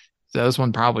 Yeah. So this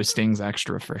one probably stings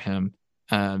extra for him.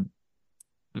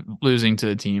 Losing to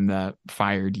a team that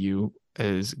fired you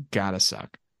is gotta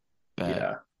suck.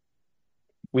 Yeah.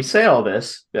 We say all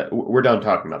this. We're done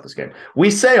talking about this game.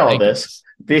 We say all this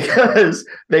because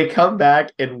they come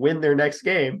back and win their next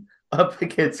game up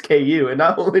against KU. And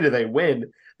not only do they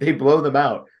win, they blow them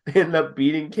out. They end up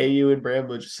beating KU in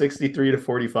Bramlage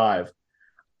 63-45.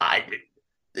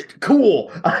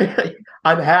 Cool.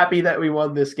 I'm happy that we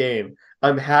won this game.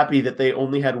 I'm happy that they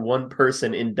only had one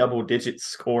person in double digits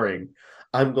scoring.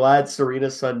 I'm glad Serena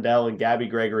Sundell and Gabby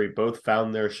Gregory both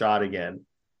found their shot again.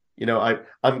 You know,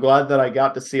 I'm glad that I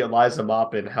got to see Eliza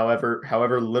Maupin,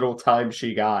 however little time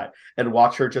she got, and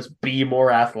watch her just be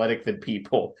more athletic than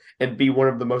people and be one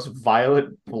of the most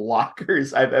violent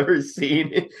blockers I've ever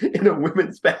seen in a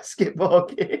women's basketball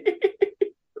game.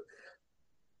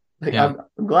 I'm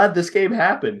glad this game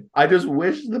happened. I just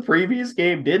wish the previous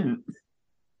game didn't.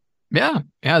 Yeah,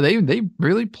 they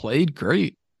really played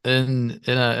great in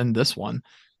this one.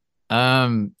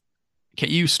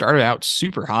 KU started out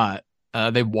super hot.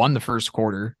 They won the first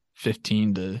quarter,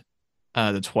 15-12.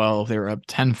 They were up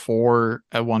 10-4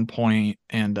 at one point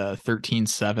and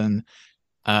 13-7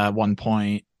 at one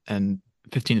point, and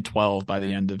 15-12 by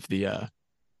the end of the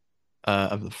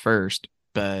first.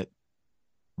 But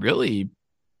really,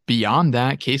 beyond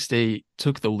that, K-State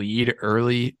took the lead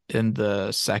early in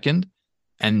the second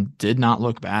and did not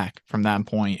look back from that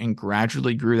point, and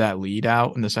gradually grew that lead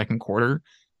out in the second quarter,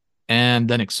 and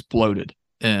then exploded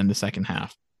in the second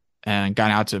half and got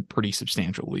out to a pretty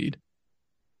substantial lead.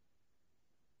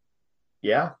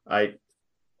 Yeah, I'll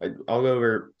go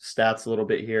over stats a little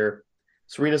bit here.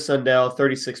 Serena Sundell,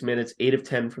 36 minutes, 8 of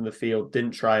 10 from the field,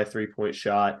 didn't try a three-point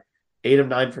shot, 8 of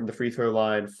 9 from the free throw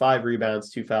line, 5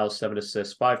 rebounds, 2 fouls, 7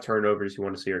 assists, 5 turnovers. You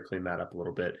want to see her clean that up a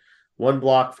little bit. 1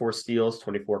 block, 4 steals,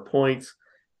 24 points.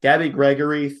 Gabby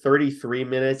Gregory, 33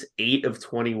 minutes, 8 of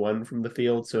 21 from the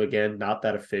field. So again, not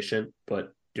that efficient,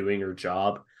 but doing her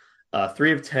job.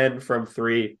 3 of 10 from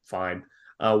 3, fine.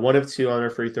 1 of 2 on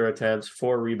her free throw attempts,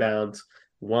 4 rebounds,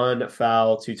 1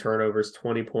 foul, 2 turnovers,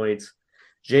 20 points.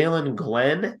 Jalen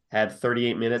Glenn had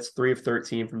 38 minutes, 3 of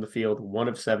 13 from the field, 1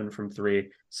 of 7 from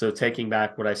 3. So taking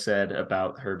back what I said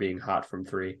about her being hot from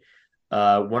 3.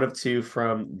 1 of 2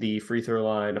 from the free throw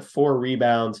line, 4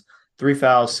 rebounds, 3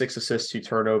 fouls, 6 assists, 2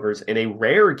 turnovers, in a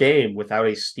rare game without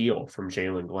a steal from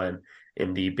Jalen Glenn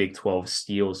in the Big 12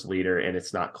 steals leader, and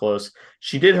it's not close.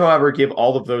 She did, however, give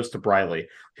all of those to Briley,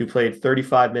 who played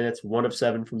 35 minutes, 1 of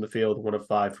 7 from the field, 1 of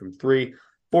 5 from 3,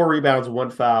 4 rebounds, 1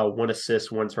 foul, 1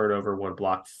 assist, 1 turnover, 1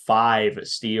 block, 5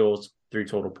 steals, 3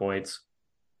 total points.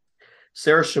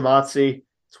 Sarah Shimazzi,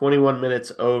 21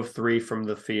 minutes, 0 of 3 from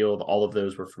the field. All of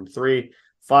those were from 3.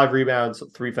 5 rebounds,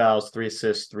 3 fouls, 3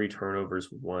 assists, 3 turnovers,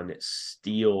 1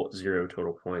 steal, 0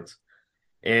 total points.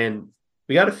 And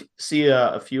we got to see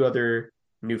a few other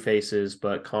new faces,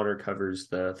 but Connor covers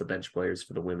the bench players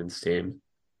for the women's team.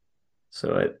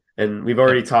 And we've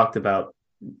already talked about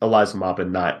Eliza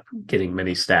Maupin not getting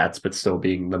many stats, but still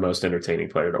being the most entertaining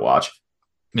player to watch.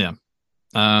 Yeah.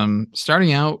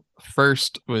 Starting out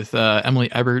first with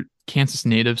Emily Ebert, Kansas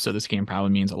native, so this game probably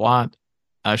means a lot.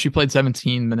 She played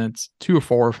 17 minutes, 2 of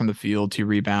 4 from the field, 2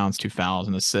 rebounds, 2 fouls,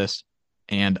 an assist,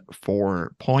 and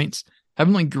 4 points.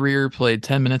 Heavenly Greer played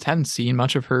 10 minutes. Hadn't seen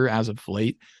much of her as of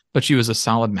late, but she was a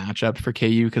solid matchup for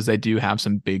KU because they do have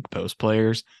some big post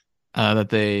players that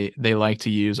they like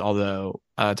to use, although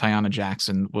Tiana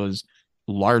Jackson was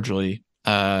largely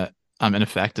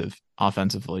ineffective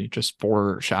offensively, just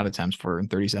 4 shot attempts for in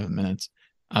 37 minutes.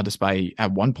 despite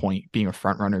at one point being a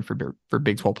front runner for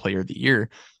Big 12 Player of the Year.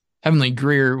 Heavenly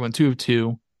Greer went 2 of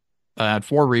 2, had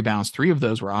 4 rebounds. 3 of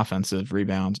those were offensive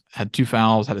rebounds, had 2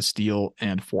 fouls, had a steal,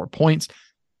 and 4 points.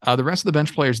 The rest of the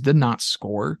bench players did not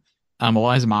score.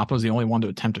 Eliza Mapa was the only one to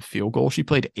attempt a field goal. She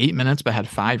played 8 minutes, but had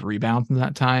 5 rebounds in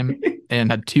that time and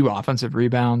had 2 offensive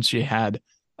rebounds. She had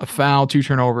a foul, 2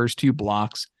 turnovers, 2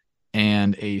 blocks,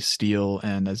 and a steal.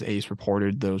 And as Ace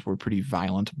reported, those were pretty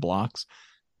violent blocks.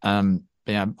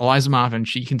 Eliza Mapa,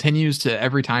 she continues to,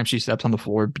 every time she steps on the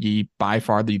floor, be by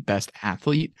far the best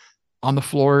athlete on the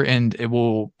floor. And it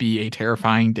will be a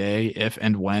terrifying day if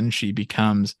and when she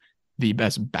becomes the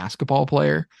best basketball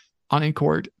player on a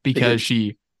court, because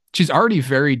she's already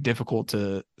very difficult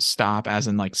to stop, as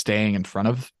in like staying in front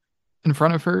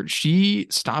of her. She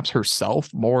stops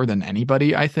herself more than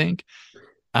anybody, I think.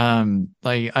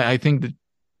 I think that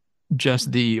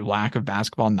just the lack of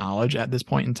basketball knowledge at this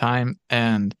point in time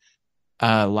and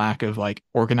lack of like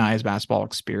organized basketball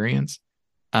experience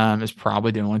is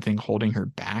probably the only thing holding her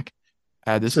back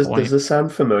at this point. Does this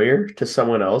sound familiar to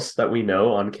someone else that we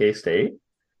know on K-State?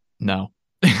 No.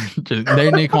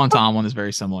 Naquan Tomlin is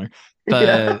very similar.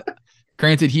 But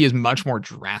granted, he is much more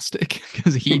drastic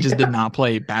because he just did not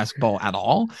play basketball at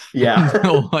all. Yeah.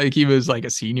 Until, like, he was like a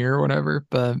senior or whatever.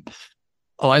 But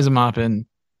Eliza Maupin,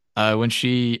 when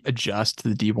she adjusts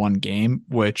to the D1 game,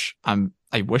 which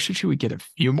I wish that she would get a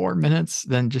few more minutes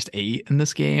than just 8 in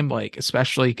this game, like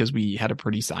especially because we had a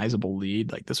pretty sizable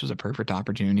lead. Like this was a perfect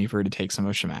opportunity for her to take some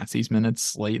of Shematsi's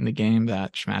minutes late in the game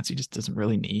that Shematsi just doesn't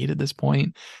really need at this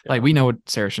point. Yeah. Like we know what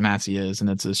Sarah Shematsi is, and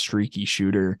it's a streaky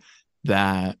shooter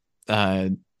that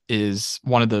is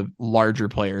one of the larger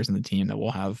players in the team that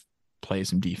will have play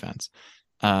some defense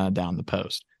down the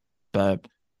post. But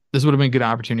this would have been a good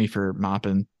opportunity for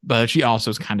Maupin, but she also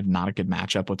is kind of not a good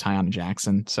matchup with Tiana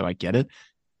Jackson, so I get it.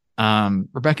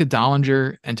 Rebecca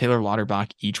Dollinger and Taylor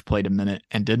Lauterbach each played a minute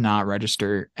and did not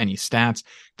register any stats.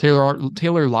 Taylor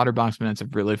Lauterbach's minutes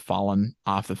have really fallen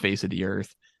off the face of the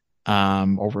earth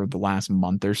over the last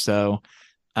month or so.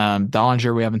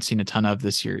 Dollinger we haven't seen a ton of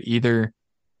this year either,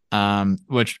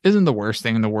 which isn't the worst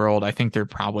thing in the world. I think they're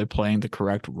probably playing the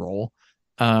correct role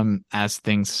as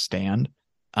things stand.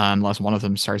 Unless one of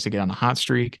them starts to get on a hot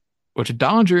streak, which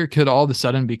Dollinger could all of a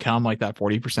sudden become like that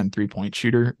 40% 3-point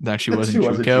shooter that she was in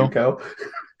JUCO.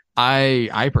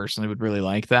 I personally would really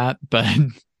like that, but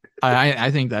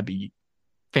I think that'd be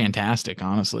fantastic,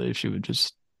 honestly, if she would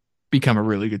just become a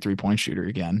really good 3-point shooter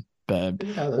again. But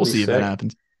we'll see if that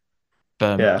happens.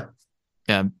 But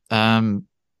yeah.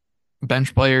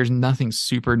 Bench players, nothing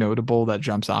super notable that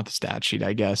jumps off the stat sheet,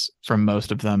 I guess, from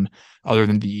most of them, other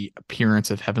than the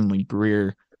appearance of Heavenly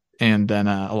Greer and then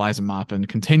Eliza Maupin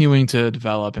continuing to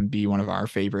develop and be one of our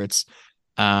favorites.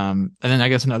 And then I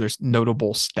guess another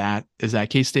notable stat is that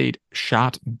K-State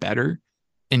shot better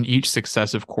in each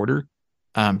successive quarter,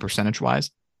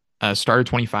 percentage-wise. Started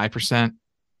 25%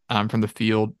 from the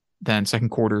field, then second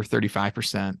quarter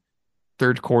 35%.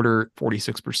 Third quarter,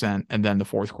 46%, and then the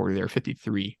fourth quarter, they were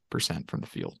 53% from the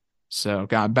field. So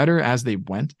got better as they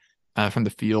went from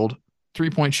the field.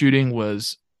 3-point shooting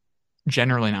was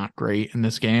generally not great in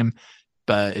this game,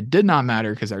 but it did not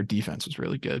matter because our defense was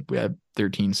really good. We had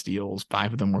 13 steals,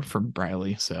 5 of them were from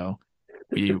Briley, so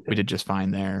we did just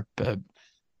fine there. But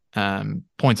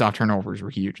points off turnovers were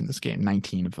huge in this game,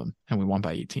 19 of them, and we won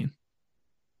by 18.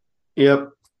 Yep.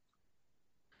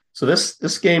 So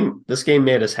this game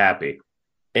made us happy.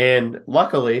 And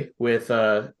luckily, with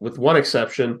one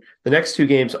exception, the next 2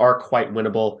 games are quite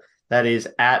winnable. That is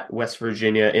at West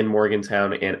Virginia in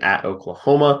Morgantown and at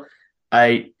Oklahoma.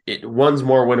 One's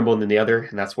more winnable than the other,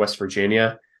 and that's West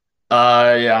Virginia.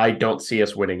 I don't see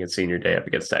us winning at Senior Day up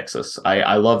against Texas.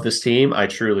 I love this team. I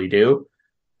truly do.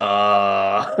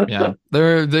 Yeah,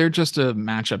 they're just a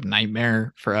matchup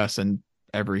nightmare for us in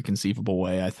every conceivable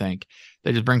way. I think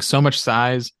they just bring so much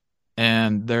size.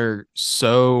 And they're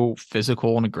so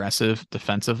physical and aggressive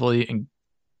defensively and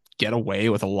get away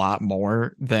with a lot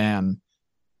more than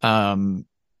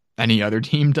any other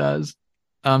team does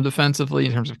defensively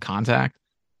in terms of contact.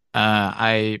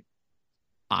 I'm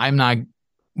not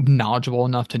knowledgeable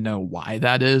enough to know why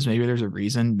that is. Maybe there's a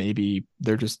reason. Maybe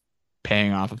they're just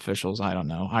paying off officials. I don't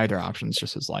know. Either option is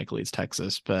just as likely as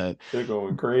Texas, but they're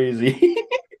going crazy.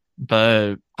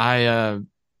 But I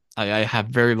have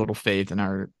very little faith in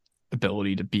our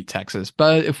ability to beat Texas.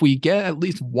 But if we get at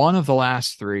least one of the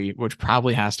last 3, which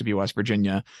probably has to be West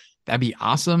Virginia, that'd be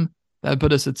awesome. That'd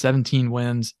put us at 17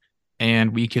 wins,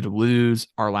 and we could lose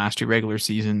our last 2 regular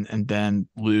season and then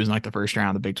lose in like the first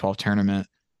round of the Big 12 tournament,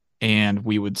 and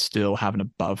we would still have an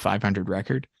above 500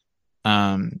 record.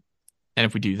 And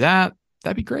if we do that,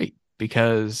 that'd be great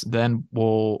because then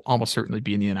we'll almost certainly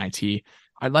be in the NIT.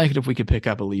 I'd like it if we could pick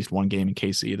up at least one game in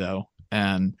KC though,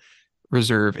 and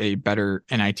reserve a better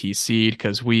NIT seed,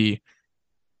 because we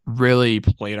really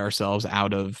played ourselves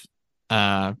out of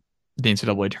the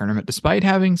NCAA tournament despite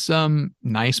having some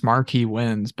nice marquee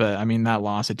wins. But I mean, that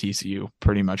loss at TCU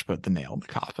pretty much put the nail in the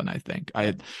coffin. I think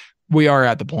we are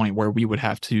at the point where we would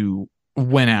have to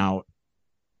win out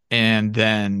and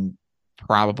then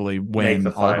probably win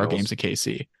all of our games at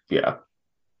KC. Yeah.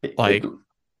 Like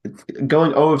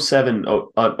going 0 of 7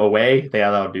 away,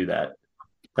 that'll do that.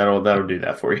 That'll do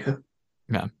that for you.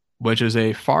 Yeah. Which is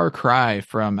a far cry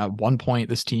from, at one point,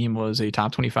 this team was a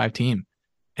top 25 team.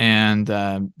 And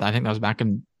I think that was back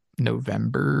in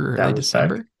November,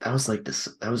 December. That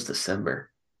was December.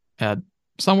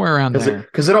 Somewhere around there.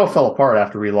 Because it all fell apart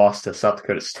after we lost to South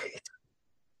Dakota State.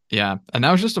 Yeah. And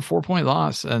that was just a 4-point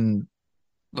loss. And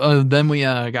then we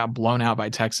got blown out by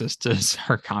Texas to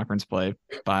start conference play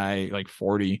by like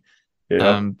 40.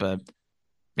 Yeah. But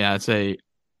yeah, it's a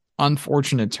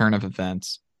unfortunate turn of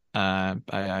events,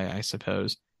 I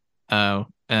suppose.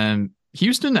 And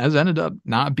Houston has ended up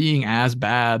not being as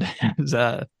bad as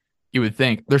you would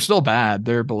think. They're still bad.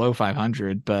 They're below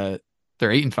 500, but they're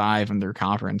 8-5 in their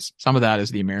conference. Some of that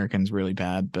is the Americans really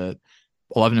bad, but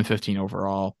 11-15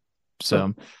 overall.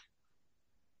 So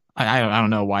I don't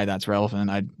know why that's relevant.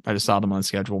 I just saw them on the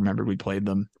schedule. Remember we played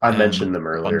them. I mentioned them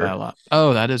earlier.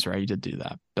 Oh, that is right. You did do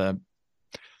that. But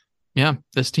yeah,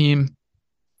 this team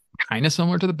kind of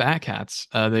similar to the Batcats.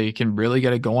 They can really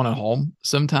get it going at home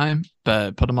sometime,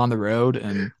 but put them on the road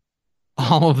and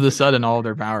all of a sudden all of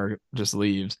their power just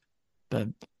leaves. But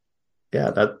yeah,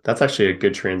 that's actually a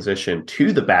good transition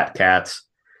to the Batcats.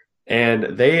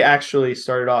 And they actually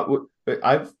started off, we're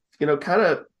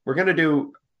going to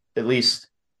do at least,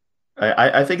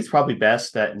 I think it's probably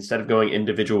best that instead of going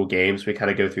individual games, we kind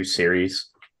of go through series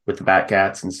with the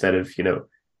Batcats instead of,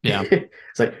 yeah.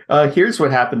 It's like, here's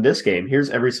what happened this game. Here's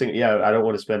every single, I don't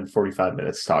want to spend 45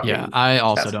 minutes talking. Yeah, I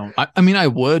also don't. I mean, I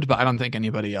would, but I don't think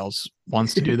anybody else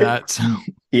wants to do that. So.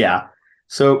 Yeah.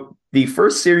 So the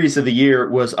first series of the year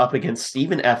was up against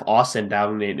Stephen F. Austin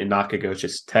down in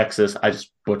Nacogdoches, Texas. I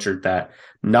just butchered that.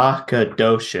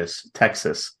 Nacogdoches,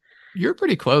 Texas. You're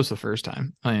pretty close the first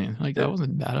time. I mean, that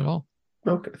wasn't bad at all.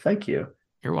 Okay, thank you.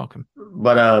 You're welcome.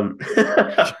 But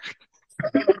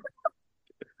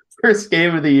first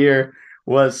game of the year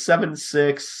was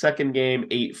 7-6, second game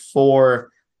 8-4,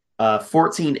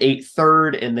 14-8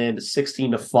 third, and then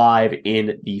 16-5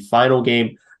 in the final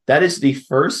game. That is the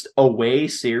first away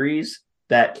series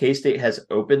that K-State has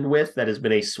opened with that has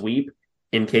been a sweep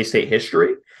in K-State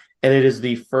history, and it is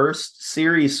the first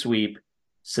series sweep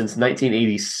since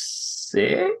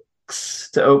 1986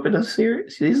 to open a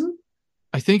season.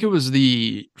 I think it was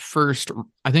the first.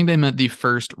 I think they meant the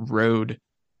first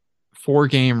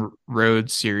 4-game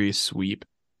road series sweep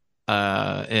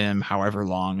in however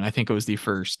long. I think it was the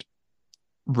first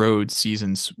road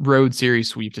series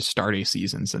sweep to start a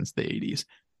season since the 80s.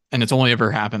 And it's only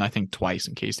ever happened, I think, twice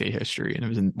in K-State history. And it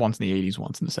was once in the 80s,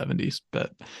 once in the 70s.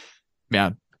 But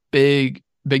yeah, big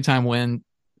time win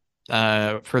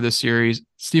for this series.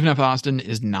 Stephen F. Austin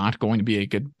is not going to be a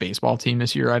good baseball team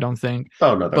this year, I don't think.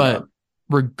 Oh, no, they're not.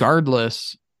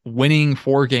 Regardless, winning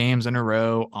 4 games in a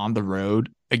row on the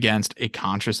road against a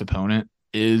conscious opponent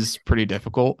is pretty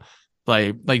difficult.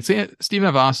 Like Stephen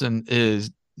F. Austin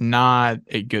is not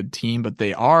a good team, but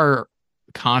they are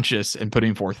conscious and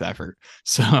putting forth effort.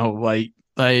 So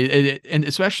and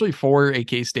especially for a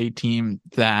K-State team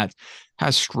that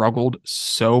has struggled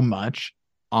so much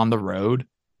on the road,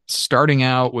 starting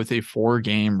out with a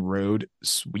 4-game road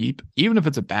sweep, even if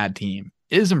it's a bad team,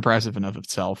 is impressive enough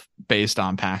itself based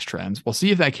on past trends. We'll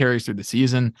see if that carries through the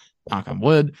season, knock on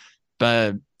wood,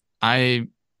 but I,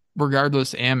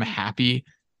 regardless, am happy.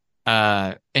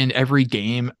 And every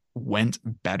game went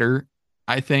better,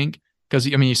 I think, because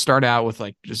you start out with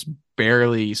just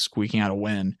barely squeaking out a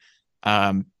win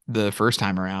the first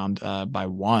time around by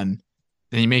 1.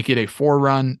 Then you make it a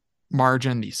 4-run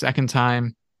margin the second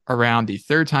time around. The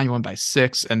third time you win by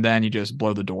 6, and then you just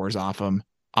blow the doors off them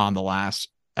on the last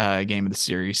game of the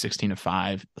series,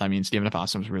 16-5. I mean, Stephen F.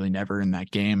 Austin was really never in that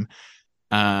game.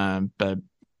 But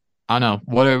I don't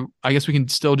know. I guess we can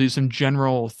still do some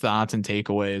general thoughts and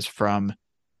takeaways from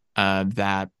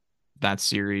that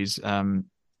series.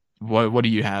 What do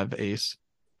you have, Ace,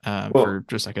 for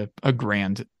just a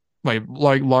grand,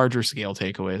 larger scale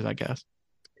takeaways, I guess?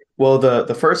 Well,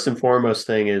 the first and foremost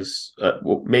thing is,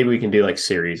 maybe we can do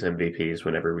series MVPs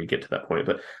whenever we get to that point.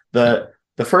 But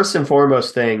the first and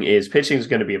foremost thing is pitching is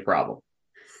going to be a problem.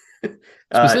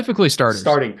 Specifically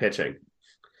starting pitching.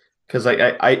 Because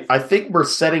I think we're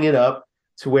setting it up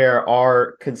to where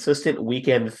our consistent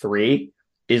weekend three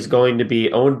is going to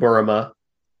be Owen Burma,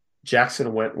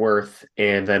 Jackson Wentworth,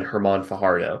 and then Herman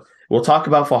Fajardo. We'll talk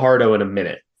about Fajardo in a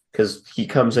minute because he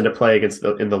comes into play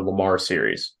in the Lamar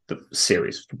series,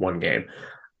 one game.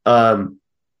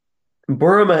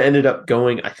 Burma ended up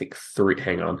going, I think, three.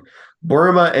 Hang on.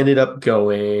 Burma ended up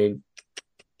going.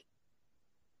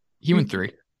 He went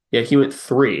three. Yeah, he went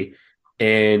three.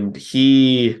 And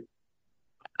he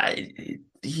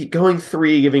going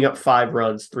three, giving up 5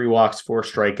 runs, 3 walks, 4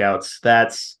 strikeouts.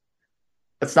 That's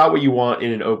not what you want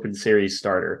in an open series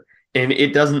starter. And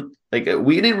it doesn't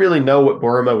we didn't really know what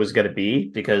Burma was going to be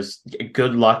because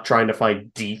good luck trying to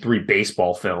find D3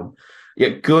 baseball film. Yeah,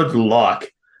 good luck.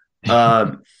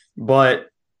 But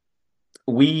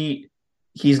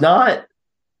he's not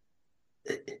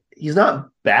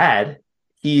bad.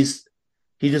 He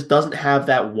just doesn't have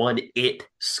that one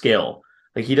skill.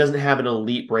 Like he doesn't have an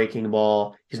elite breaking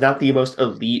ball. He's not the most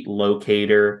elite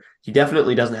locator. He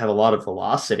definitely doesn't have a lot of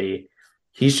velocity.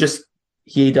 He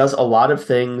does a lot of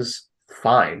things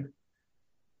fine.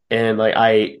 And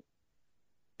I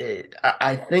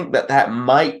think that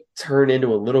might turn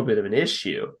into a little bit of an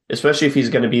issue, especially if he's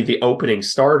going to be the opening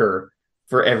starter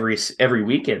for every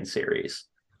weekend series.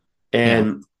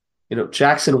 And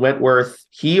Jackson Wentworth,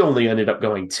 he only ended up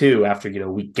going 2 after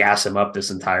we gas him up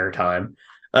this entire time.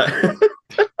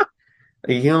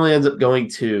 He only ends up going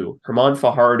 2. Herman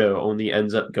Fajardo only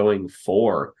ends up going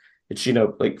 4. It's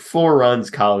 4 runs,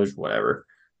 college, whatever.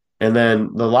 And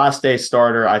then the last day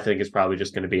starter, I think, is probably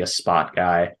just going to be a spot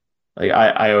guy.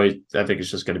 I think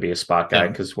it's just going to be a spot guy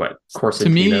because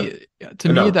Corsentino.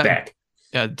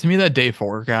 To me, that day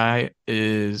 4 guy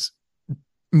is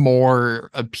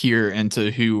more a peer into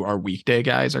who our weekday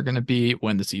guys are going to be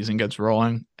when the season gets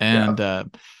rolling. And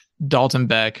Dalton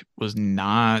Beck was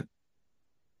not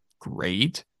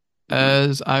great,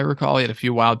 as I recall. He had a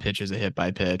few wild pitches, a hit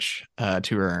by pitch,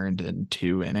 2 earned in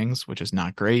 2 innings, which is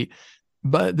not great.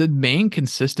 But the main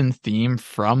consistent theme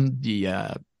from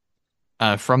the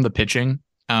pitching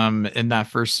in that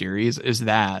first series is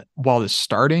that while the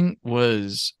starting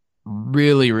was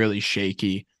really, really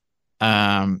shaky,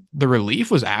 the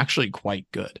relief was actually quite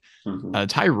good. Mm-hmm.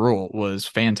 Ty Rule was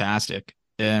fantastic.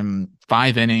 5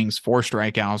 innings, 4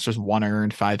 strikeouts, just 1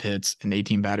 earned, 5 hits, and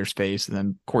 18 batter space. And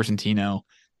then Corsentino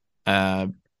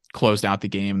closed out the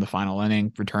game in the final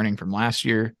inning, returning from last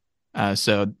year.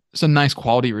 So some nice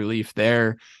quality relief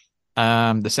there.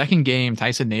 The second game,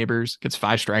 Tyson Neighbors gets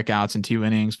 5 strikeouts in 2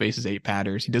 innings, faces 8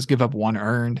 batters. He does give up 1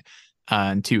 earned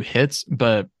and 2 hits,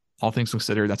 but all things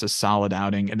considered, that's a solid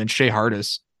outing. And then Shea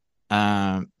Hardis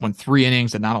went 3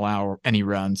 innings, did not allow any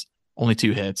runs, only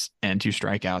 2 hits and 2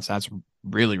 strikeouts. That's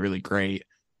really, really great.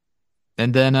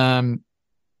 And then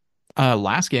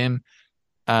last game,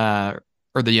 the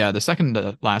second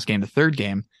to last game, the third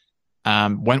game,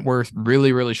 Wentworth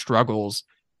really, really struggles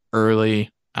early.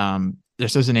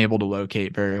 Just isn't able to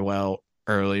locate very well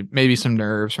early. Maybe some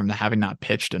nerves from having not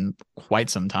pitched in quite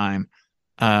some time.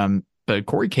 But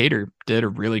Corey Cater did a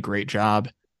really great job.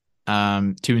 2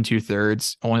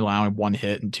 2/3, only allowing 1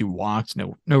 hit and 2 walks,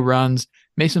 no runs.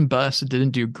 Mason Buss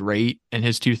didn't do great in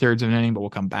his 2/3 of an inning, but we'll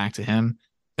come back to him.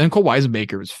 And Cole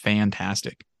Weisenbaker was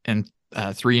fantastic and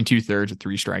 3 2/3 with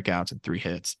 3 strikeouts and 3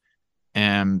 hits.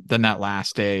 And then that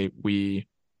last day, we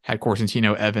had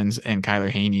Corsentino, Evans, and Kyler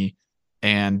Haney,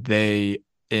 and they,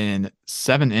 in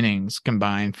 7 innings,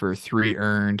 combined for 3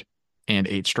 earned and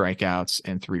 8 strikeouts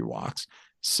and 3 walks.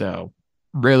 So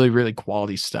really, really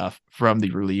quality stuff from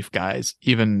the relief guys,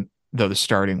 even though the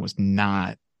starting was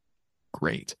not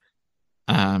great.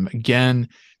 Again,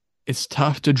 it's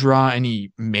tough to draw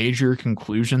any major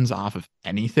conclusions off of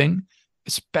anything,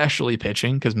 especially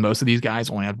pitching, because most of these guys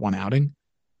only had 1 outing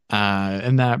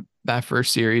in that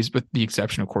first series, with the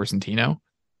exception of Corsentino.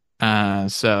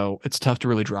 So it's tough to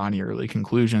really draw any early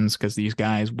conclusions because these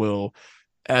guys will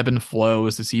ebb and flow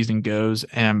as the season goes.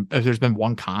 And if there's been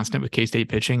one constant with K-State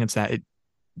pitching, it's that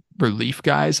relief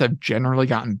guys have generally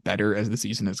gotten better as the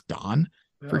season has gone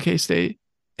for K-State,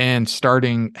 and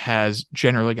starting has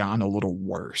generally gotten a little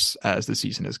worse as the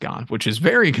season has gone, which is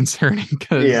very concerning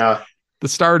because the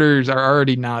starters are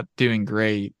already not doing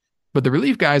great, but the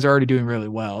relief guys are already doing really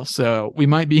well. So we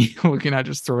might be looking at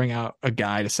just throwing out a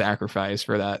guy to sacrifice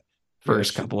for that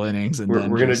first couple innings. And we're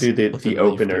going to do the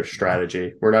opener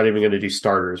strategy. We're not even going to do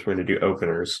starters. We're going to do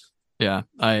openers. Yeah,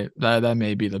 that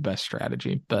may be the best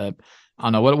strategy, but I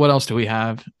don't know. What else do we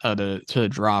have to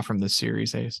draw from this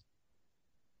series, Ace?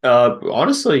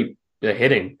 Honestly, the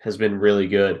hitting has been really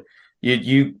good.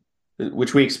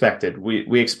 Which we expected.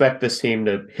 We expect this team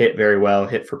to hit very well,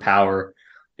 hit for power.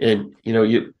 And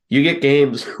you get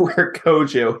games where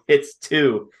Kojo hits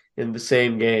 2 in the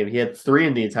same game. He had 3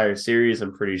 in the entire series,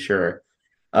 I'm pretty sure.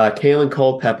 Kalen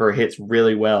Culpepper hits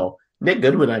really well. Nick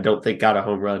Goodwin, I don't think got a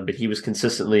home run, but he was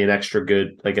consistently an extra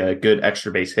good, like a good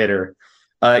extra base hitter.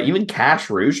 Even Cash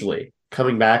Rugeley,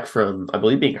 coming back from, I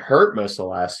believe, being hurt most of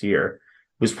last year,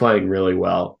 was playing really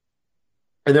well.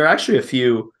 And there are actually a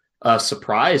few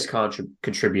surprise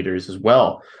contributors as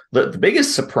well. The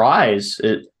biggest surprise,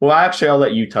 well, actually, I'll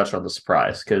let you touch on the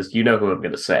surprise because you know who I'm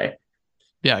going to say.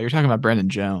 Yeah, you're talking about Brendan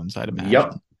Jones, I'd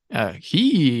Yep. imagine.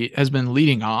 He has been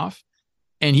leading off,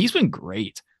 and he's been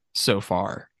great so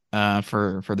far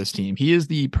for this team. He is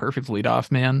the perfect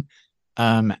leadoff man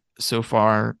so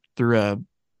far through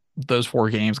those 4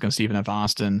 games against Stephen F.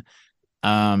 Austin.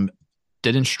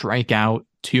 Didn't strike out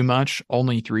too much,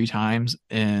 only 3 times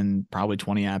in probably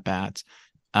 20 at bats.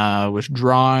 Was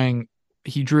drawing,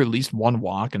 he drew at least 1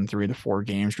 walk in 3 of the 4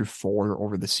 games, drew 4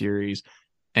 over the series,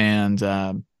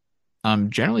 and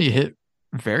generally hit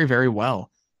very, very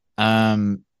well,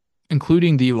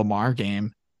 including the Lamar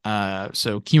game.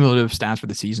 So cumulative stats for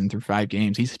the season through 5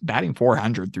 games, he's batting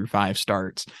 .400 through 5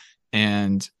 starts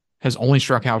and has only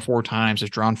struck out 4 times, has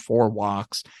drawn 4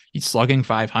 walks. He's slugging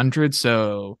 .500,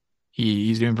 so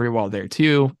he's doing pretty well there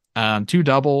too. 2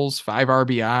 doubles, 5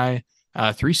 RBI,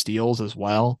 3 steals as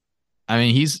well. I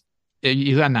mean, he's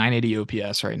got 980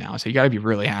 OPS right now, so you got to be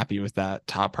really happy with that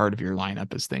top part of your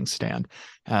lineup as things stand.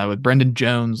 With Brendan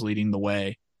Jones leading the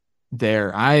way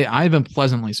there, I've been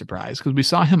pleasantly surprised because we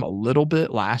saw him a little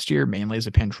bit last year, mainly as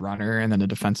a pinch runner and then a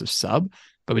defensive sub,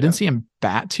 but we didn't see him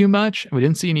bat too much. We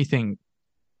didn't see anything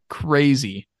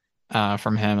crazy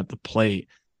from him at the plate.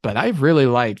 But I've really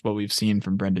liked what we've seen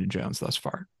from Brendan Jones thus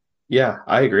far. Yeah,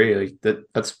 I agree. Like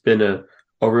that's been a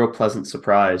real pleasant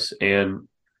surprise. And I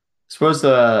suppose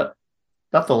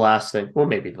not the last thing, well,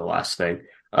 maybe the last thing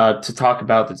to talk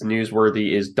about that's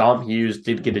newsworthy is Dom Hughes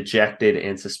did get ejected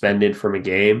and suspended from a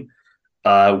game.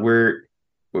 We're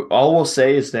all we'll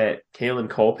say is that Kalen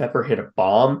Culpepper hit a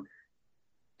bomb.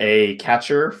 A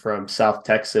catcher from South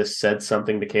Texas said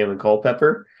something to Kalen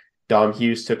Culpepper. Dom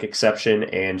Hughes took exception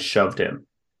and shoved him.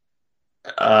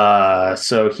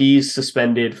 So he's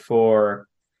suspended for,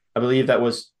 I believe that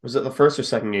was it the first or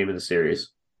second game of the series?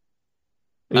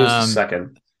 I think it was the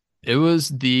second. It was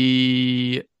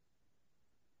the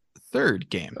 3rd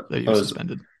game that he was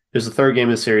suspended. It was the 3rd game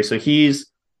of the series. So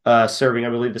he's serving, I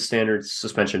believe the standard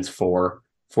suspension's 4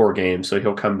 games. So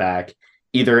he'll come back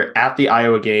either at the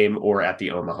Iowa game or at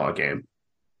the Omaha game.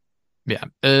 Yeah,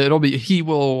 he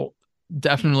will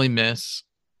definitely miss,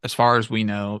 as far as we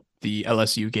know, the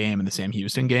LSU game and the Sam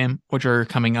Houston game, which are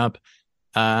coming up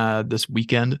this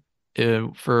weekend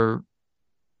for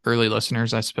early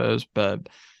listeners, I suppose. But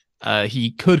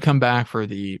he could come back for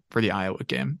the Iowa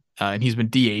game, and he's been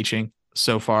DHing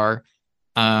so far,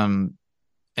 and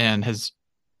has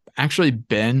actually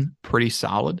been pretty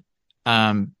solid.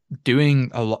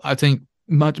 Doing I think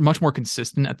much more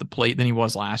consistent at the plate than he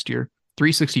was last year.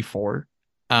 364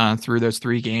 through those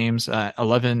 3 games,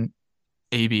 11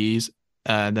 ABs,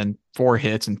 then 4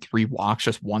 hits and 3 walks,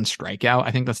 just 1 strikeout.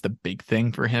 I think that's the big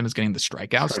thing for him, is getting the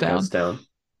strikeouts down.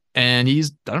 And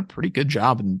he's done a pretty good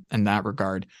job in that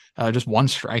regard. Just 1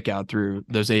 strikeout through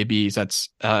those ABs. That's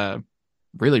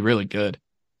really, really good.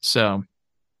 So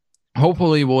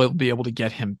hopefully we'll be able to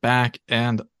get him back,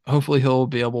 and hopefully he'll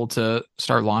be able to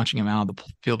start launching him out of the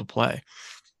field of play,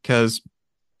 because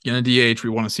in a DH, we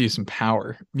want to see some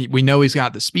power. We know he's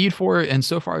got the speed for it, and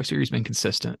so far the series has been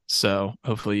consistent. So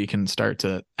hopefully you can start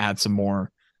to add some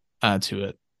more to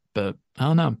it. But I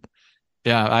don't know.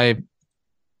 Yeah,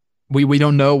 we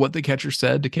don't know what the catcher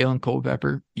said to Kalen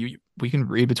Culpepper. We can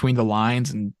read between the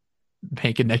lines and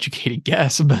make an educated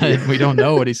guess, but we don't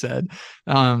know what he said.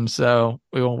 So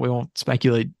we won't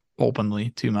speculate openly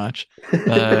too much.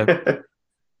 Yeah,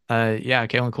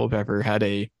 Kalen Culpepper had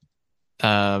a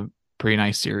pretty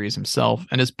nice series himself,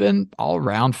 and has been all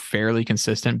around fairly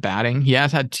consistent batting. He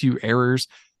has had 2 errors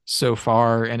so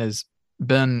far, and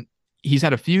he's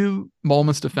had a few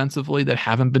moments defensively that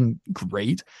haven't been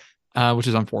great, which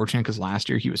is unfortunate because last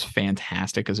year he was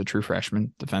fantastic as a true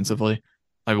freshman defensively.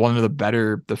 Like one of the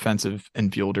better defensive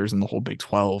infielders in the whole Big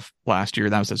 12 last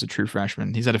year. That was as a true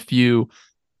freshman. He's had a few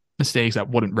mistakes that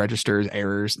wouldn't register as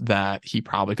errors that he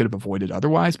probably could have avoided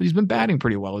otherwise, but he's been batting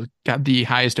pretty well. He's got the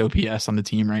highest OPS on the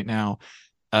team right now.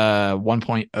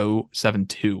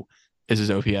 1.072 is his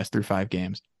OPS through 5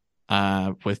 games,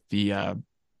 with the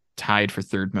tied for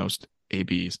 3rd most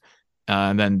ABs.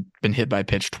 And then been hit by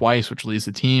pitch twice, which leads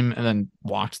the team, and then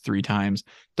walked 3 times.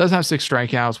 Does have 6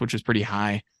 strikeouts, which is pretty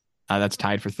high. That's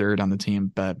tied for 3rd on the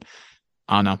team, but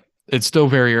I don't know. It's still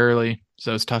very early,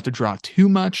 so it's tough to draw too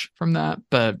much from that.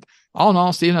 But all in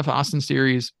all, Stephen F. Austin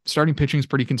series, starting pitching is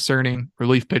pretty concerning.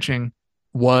 Relief pitching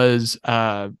was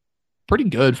pretty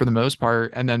good for the most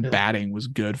part. And then Yeah. batting was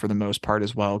good for the most part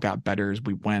as well. Got better as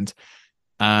we went.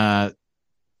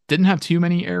 Didn't have too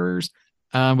many errors.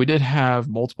 We did have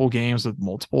multiple games with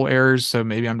multiple errors. So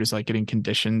maybe I'm just like getting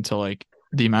conditioned to like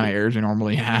the amount of errors we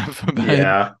normally have. But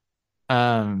Yeah.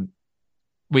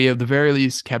 we at the very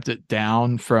least kept it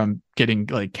down from getting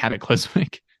like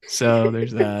cataclysmic. So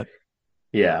there's that.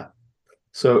 Yeah.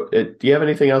 So, do you have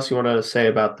anything else you want to say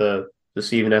about the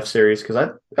Stephen F series?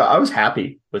 Because I was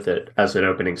happy with it as an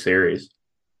opening series.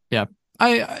 Yeah.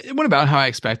 It went about how I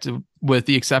expected, with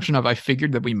the exception of I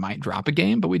figured that we might drop a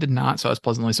game, but we did not. So I was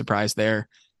pleasantly surprised there.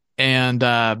 And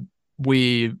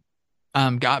we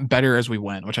got better as we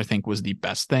went, which I think was the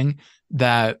best thing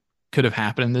that could have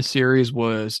happened in this series.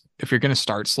 Was if you're going to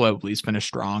start slow, at least finish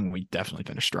strong. We definitely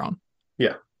finished strong.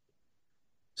 Yeah.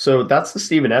 So that's the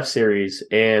Stephen F series.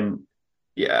 And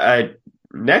yeah,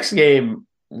 next game,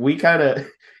 you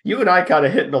and I kind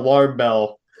of hit an alarm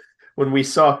bell when we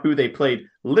saw who they played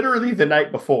literally the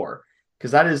night before,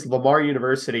 because that is Lamar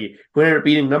University, who ended up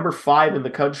beating number 5 in the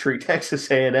country, Texas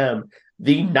A&M,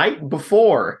 the night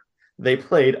before they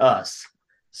played us.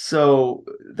 So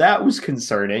that was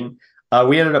concerning.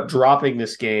 We ended up dropping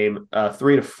this game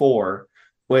 3-4,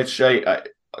 which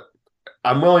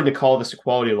I'm willing to call this a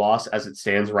quality loss as it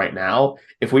stands right now.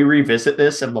 If we revisit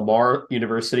this and Lamar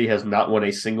University has not won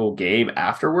a single game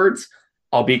afterwards,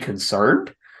 I'll be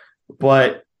concerned.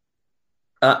 But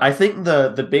I think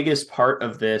the biggest part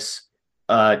of this,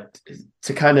 to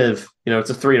kind of, it's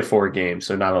a 3-4 game,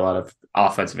 so not a lot of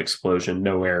offensive explosion,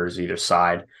 no errors either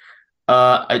side.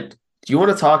 Do you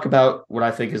want to talk about what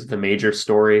I think is the major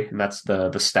story, and that's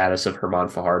the status of Herman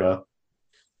Fajardo?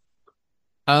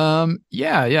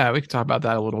 Yeah, we can talk about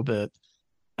that a little bit.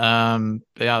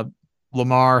 Yeah,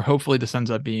 Lamar, hopefully this ends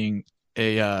up being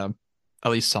a at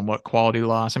least somewhat quality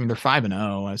loss. I mean, they're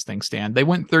 5-0 as things stand. They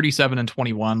went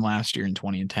 37-21 last year in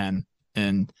 2010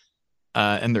 in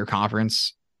their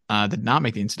conference. Did not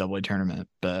make the NCAA tournament,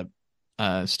 but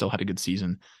still had a good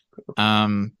season.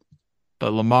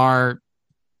 But Lamar,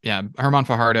 yeah, Herman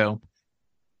Fajardo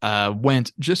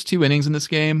went just 2 innings in this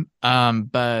game.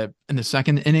 But in the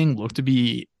second inning looked to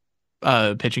be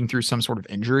pitching through some sort of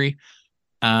injury.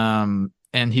 And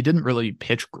he didn't really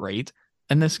pitch great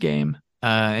in this game.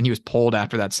 And he was pulled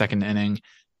after that second inning.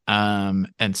 And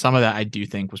some of that I do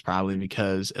think was probably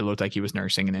because it looked like he was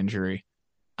nursing an injury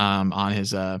on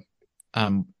his I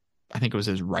think it was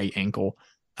his right ankle.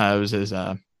 It was his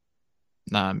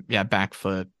back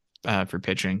foot for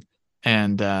pitching.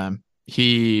 And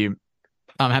he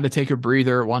had to take a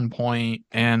breather at one point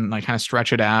and like kind of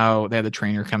stretch it out. They had the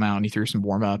trainer come out and he threw some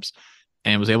warm-ups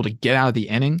and was able to get out of the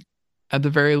inning at the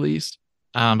very least.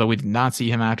 But we did not see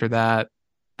him after that.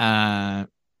 And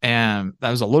that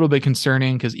was a little bit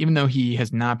concerning because even though he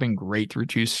has not been great through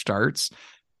 2 starts,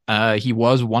 he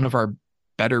was one of our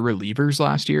better relievers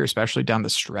last year, especially down the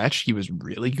stretch. He was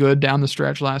really good down the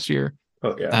stretch last year.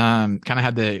 Oh, yeah. Kind of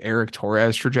had the Eric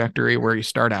Torres trajectory where he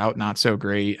start out not so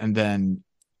great and then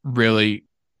really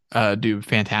do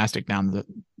fantastic down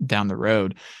the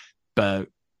road. But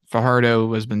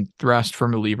Fajardo has been thrust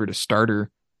from reliever to starter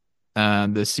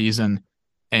this season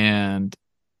and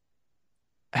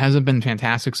hasn't been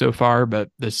fantastic so far, but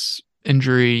this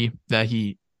injury that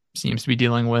he seems to be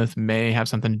dealing with may have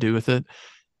something to do with it.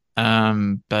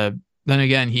 But then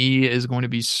again, he is going to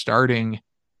be starting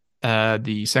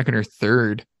the second or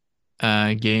third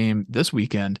game this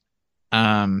weekend,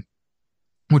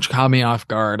 which caught me off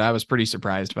guard. I was pretty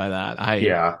surprised by that.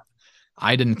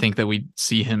 I didn't think that we'd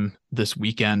see him this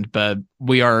weekend, but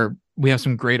we have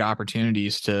some great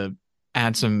opportunities to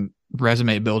add some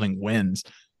resume building wins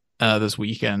this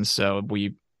weekend. So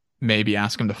we maybe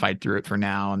ask him to fight through it for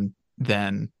now and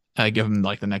then give him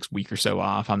like the next week or so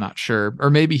off. I'm not sure. Or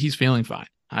maybe he's feeling fine.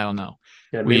 I don't know.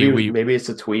 Yeah, maybe it's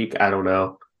a tweak. I don't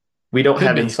know. We don't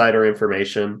have insider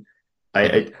information.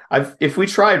 If we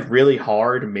tried really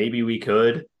hard, maybe we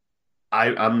could.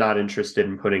 I'm not interested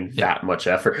in putting that much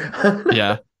effort.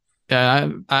 Yeah.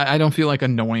 I don't feel like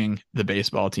annoying the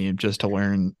baseball team just to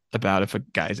learn about if a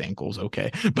guy's ankle's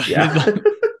okay. But yeah.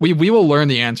 we will learn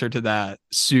the answer to that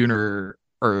sooner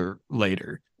or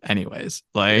later anyways.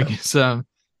 So,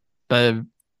 but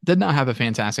did not have a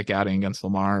fantastic outing against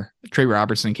Lamar. Trey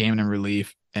Robertson came in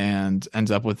relief and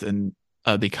ends up with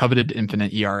the coveted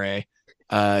infinite ERA,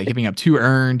 giving up 2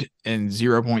 earned and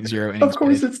 0.0 innings. Of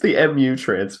course, it's the MU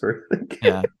transfer.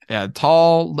 yeah,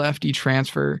 tall lefty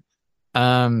transfer.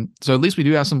 So at least we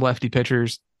do have some lefty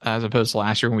pitchers as opposed to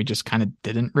last year when we just kind of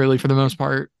didn't really for the most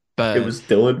part. But it was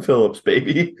Dylan Phillips,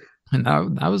 baby. And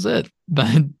that was it.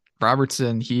 But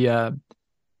Robertson, he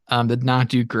did not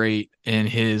do great in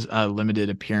his limited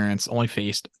appearance. Only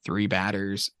faced 3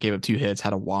 batters, gave up 2 hits,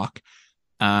 had a walk.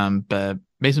 But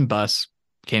Mason Buss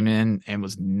came in and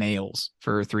was nails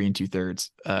for 3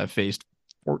 2/3. Faced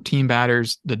 14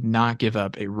 batters, did not give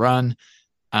up a run.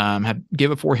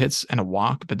 Gave up 4 hits and a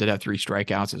walk, but did have 3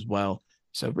 strikeouts as well.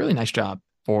 So really nice job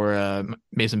for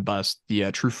Mason Buss,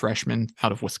 the true freshman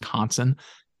out of Wisconsin.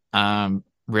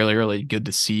 Really, really good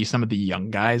to see some of the young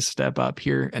guys step up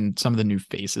here and some of the new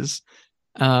faces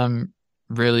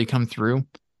really come through.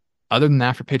 Other than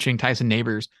that, for pitching, Tyson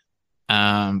Neighbors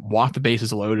walked the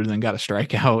bases loaded and then got a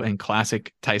strikeout in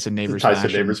classic Tyson Neighbors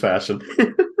fashion.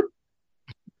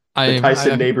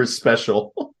 Tyson Neighbors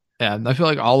special. Yeah, I feel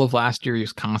like all of last year he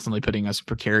was constantly putting us in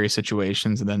precarious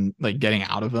situations and then like getting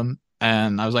out of them.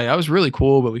 And I was like, that was really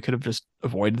cool, but we could have just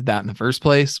avoided that in the first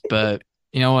place. But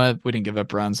you know what? We didn't give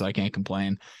up runs, so I can't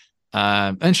complain.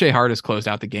 And Shea Hardis closed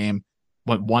out the game,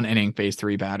 went 1 inning, faced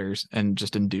 3 batters, and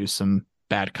just induced some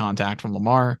bad contact from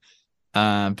Lamar.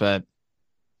 But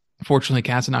unfortunately,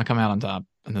 Cats did not come out on top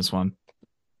in this one.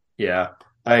 Yeah.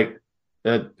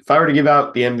 If I were to give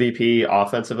out the MVP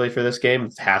offensively for this game,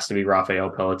 it has to be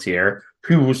Rafael Pelletier,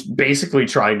 who was basically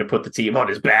trying to put the team on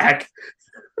his back.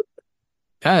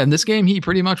 Yeah, in this game, he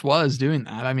pretty much was doing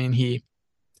that. I mean, he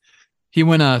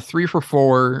went 3 for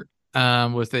 4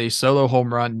 with a solo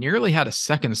home run, nearly had a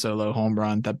second solo home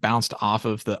run that bounced off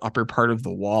of the upper part of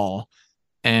the wall.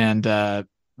 And then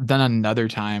another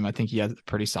time, I think he had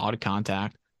pretty solid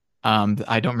contact.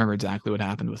 I don't remember exactly what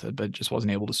happened with it, but just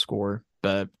wasn't able to score.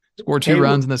 But scored 2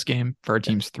 runs in this game for our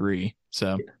team's 3.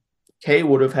 So K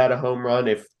would have had a home run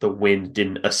if the wind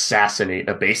didn't assassinate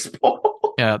a baseball.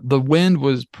 Yeah, the wind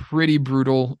was pretty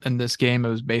brutal in this game. It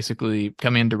was basically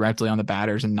coming in directly on the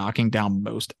batters and knocking down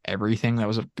most everything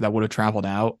that would have traveled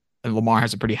out. And Lamar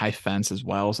has a pretty high fence as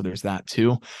well, so there's that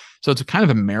too. So it's kind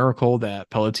of a miracle that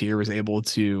Pelletier was able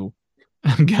to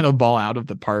get a ball out of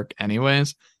the park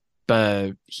anyways.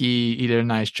 But he did a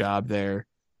nice job there.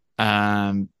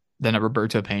 Then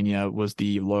Roberto Pena was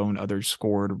the lone other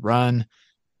scored run.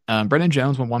 Brendan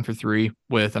Jones went 1 for 3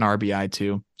 with an RBI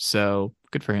too. So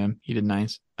good for him. He did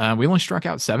nice. We only struck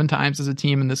out 7 times as a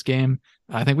team in this game.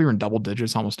 I think we were in double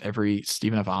digits almost every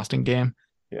Stephen F. Austin game.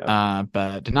 Yeah.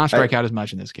 But did not strike out as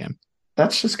much in this game.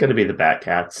 That's just going to be the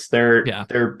Batcats.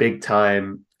 They're big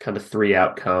time kind of 3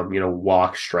 outcome,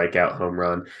 walk, strikeout, home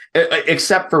run,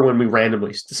 except for when we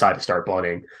randomly decide to start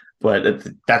bunting. But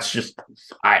that's just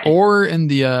or in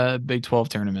the Big 12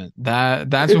 tournament.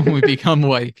 That's when we become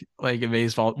like a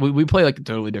baseball. We play like a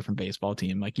totally different baseball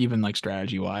team. Like even like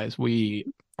strategy wise,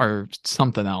 we are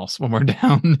something else when we're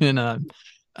down in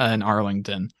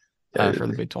Arlington for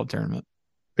the Big 12 tournament.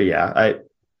 But yeah,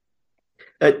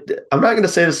 I'm not going to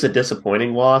say this is a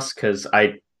disappointing loss because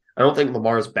I don't think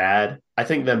Lamar is bad. I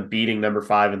think them beating number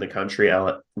 5 in the country,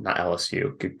 not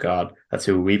LSU. Good God, that's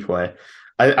who we play.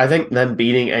 I think them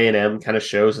beating A&M kind of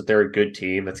shows that they're a good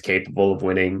team that's capable of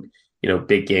winning,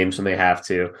 big games when they have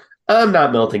to. I'm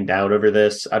not melting down over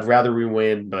this. I'd rather we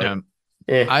win, but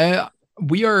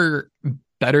we are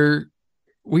better.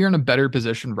 We are in a better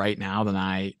position right now than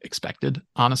I expected.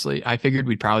 Honestly, I figured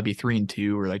we'd probably be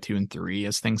 3-2 or like 2-3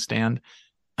 as things stand.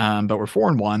 But we're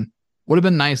 4-1. Would have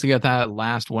been nice to get that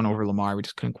last one over Lamar. We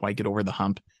just couldn't quite get over the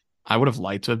hump. I would have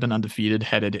liked to have been undefeated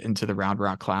headed into the Round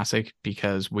Rock Classic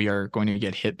because we are going to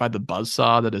get hit by the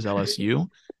buzzsaw that is LSU.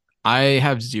 I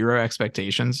have 0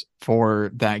 expectations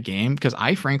for that game because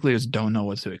I frankly just don't know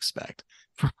what to expect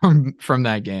from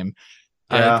that game.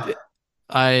 Yeah.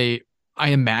 I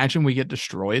imagine we get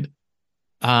destroyed,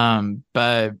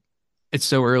 but it's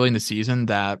so early in the season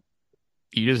that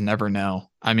you just never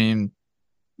know. I mean,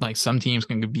 like some teams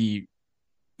can be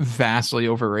vastly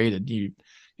overrated. You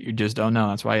just don't know.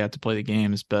 That's why you have to play the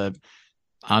games. But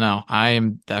I don't know. I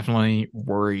am definitely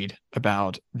worried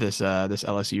about this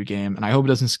LSU game, and I hope it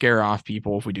doesn't scare off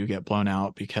people if we do get blown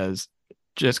out. Because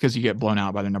just because you get blown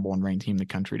out by the number 1 ranked team in the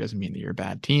country doesn't mean that you're a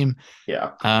bad team.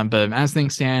 Yeah. But as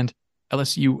things stand,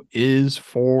 LSU is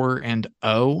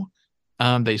 4-0.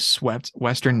 They swept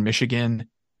Western Michigan,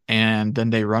 and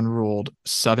then they ruled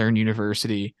Southern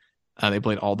University. They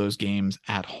played all those games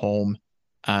at home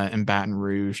in Baton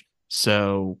Rouge.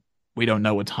 So we don't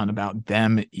know a ton about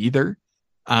them either.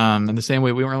 In the same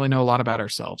way, we don't really know a lot about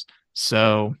ourselves.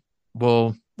 So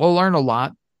we'll learn a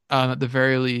lot at the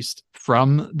very least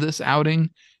from this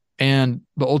outing. But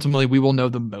ultimately, we will know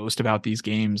the most about these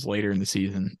games later in the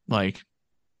season. Like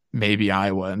maybe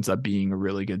Iowa ends up being a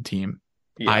really good team.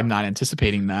 Yeah. I'm not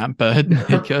anticipating that, but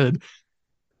it could.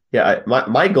 Yeah,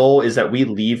 my goal is that we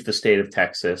leave the state of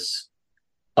Texas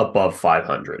above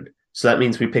 500. So that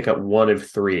means we pick up one of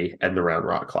three in the Round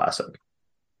Rock Classic.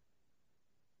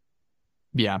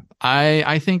 Yeah,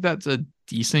 I think that's a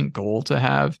decent goal to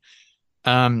have.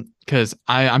 Because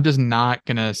I'm just not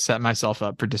gonna set myself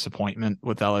up for disappointment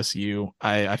with LSU.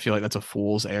 I feel like that's a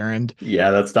fool's errand.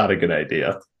 Yeah, that's not a good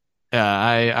idea.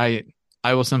 I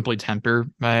will simply temper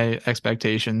my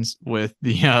expectations with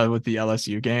the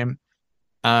LSU game.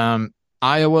 Um,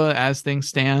 Iowa, as things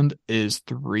stand, is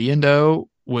 3-0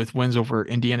 with wins over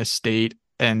Indiana State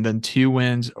and then 2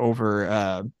 wins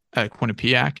over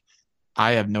Quinnipiac.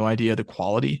 I have no idea the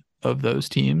quality of those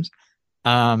teams.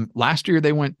 Last year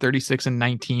they went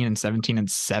 36-19 and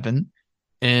 17-7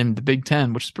 in the Big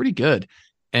Ten, which is pretty good.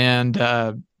 And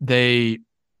they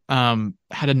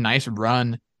had a nice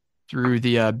run through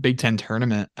the Big Ten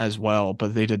tournament as well,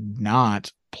 but they did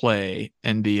not play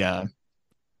in the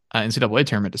NCAA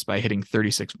tournament despite hitting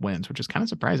 36 wins, which is kind of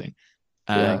surprising.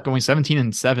 Going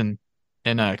 17-7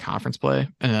 in a conference play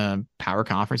in a power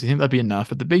conference, I think that'd be enough.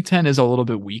 But the Big Ten is a little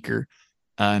bit weaker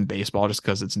in baseball just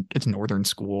because it's northern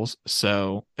schools,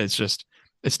 so it's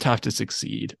tough to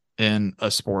succeed in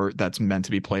a sport that's meant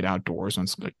to be played outdoors when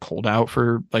it's like cold out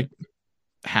for like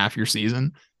half your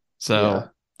season. So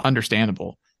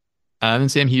understandable. Then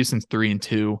Sam Houston's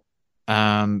 3-2.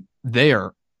 They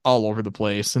are all over the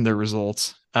place in their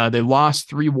results. They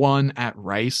lost 3-1 at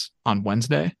Rice on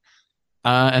Wednesday.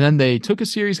 And then they took a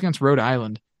series against Rhode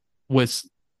Island with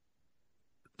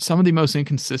some of the most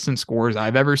inconsistent scores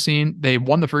I've ever seen. They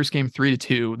won the first game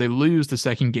 3-2. They lose the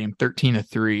second game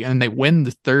 13-3, and they win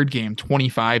the third game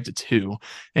 25-2.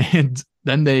 And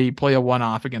then they play a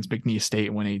one-off against McNeese State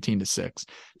and win 18-6.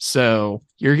 So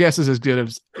your guess is as good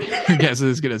as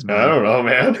mine. I don't know,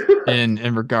 man.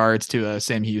 in regards to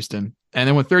Sam Houston. And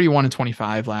then with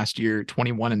 31-25 last year,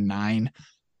 21-9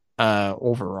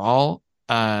 overall.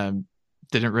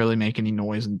 Didn't really make any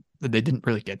noise, and they didn't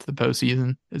really get to the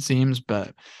postseason, it seems.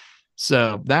 But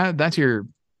so that's your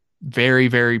very,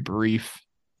 very brief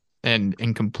and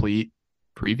incomplete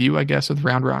preview, I guess, of the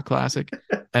Round Rock Classic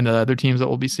and the other teams that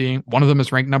we'll be seeing. One of them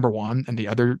is ranked number 1, and the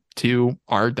other two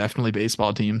are definitely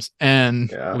baseball teams.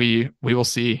 And we will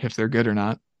see if they're good or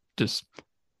not. Just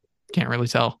can't really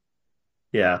tell.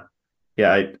 Yeah.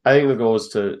 I think the goal is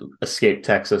to escape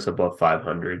Texas above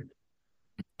 500.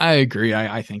 I agree.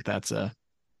 I think that's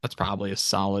probably a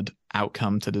solid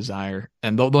outcome to desire.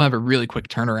 And they'll have a really quick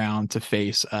turnaround to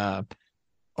face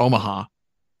Omaha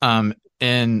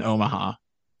in Omaha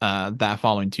that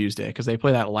following Tuesday, because they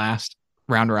play that last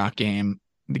Round Rock game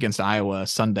against Iowa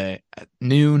Sunday at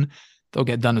noon. They'll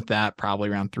get done with that probably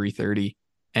around 3:30,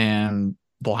 and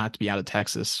they'll have to be out of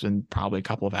Texas in probably a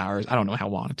couple of hours. I don't know how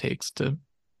long it takes to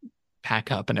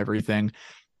pack up and everything.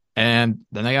 And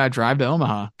then they got to drive to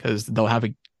Omaha because they'll have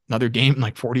another game in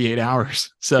like 48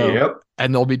 hours. So,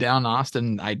 and they'll be down in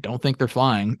Austin. I don't think they're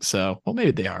flying. So, well,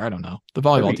 maybe they are. I don't know. The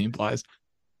volleyball team flies.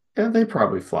 Yeah, they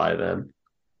probably fly then.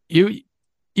 You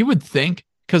would think,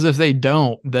 because if they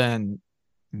don't, then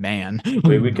man,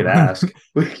 we could ask.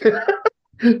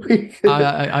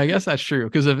 I guess that's true,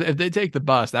 because if they take the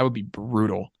bus, that would be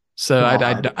brutal. So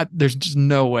I there's just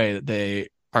no way that they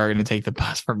are going to take the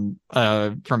bus from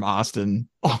Austin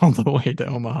all the way to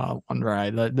Omaha one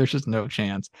ride. There's just no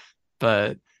chance.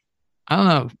 But I don't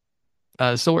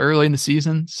know. So early in the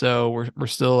season, so we're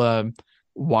still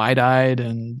wide-eyed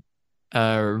and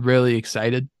really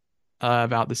excited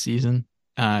about the season.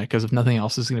 Because if nothing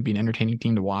else, is going to be an entertaining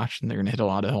team to watch, and they're going to hit a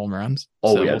lot of home runs.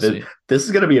 Oh, so yeah. This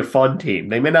is going to be a fun team.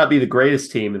 They may not be the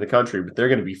greatest team in the country, but they're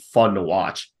going to be fun to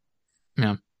watch.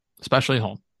 Yeah, especially at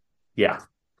home. Yeah.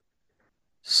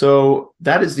 So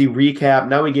that is the recap.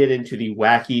 Now we get into the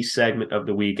wacky segment of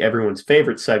the week, everyone's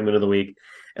favorite segment of the week.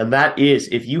 And that is,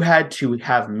 if you had to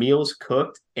have meals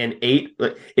cooked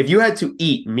if you had to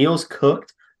eat meals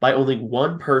cooked by only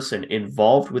one person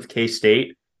involved with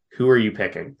K-State, who are you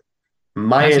picking?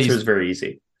 My answer is very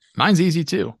easy. Mine's easy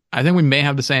too. I think we may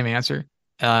have the same answer.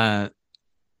 To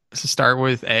start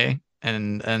with A,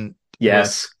 and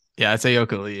yes, it's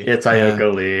Ayoka Lee. It's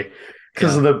Ayoka Lee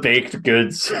because of the baked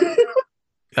goods.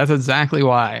 That's exactly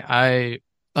why.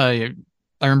 I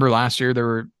remember last year there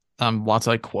were lots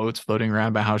of like quotes floating around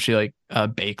about how she like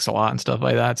bakes a lot and stuff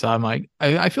like that. So I'm like,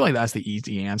 I feel like that's the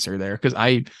easy answer there, because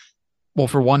well,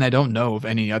 for one, I don't know of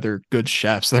any other good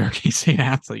chefs that are K-State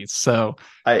athletes, so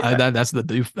that's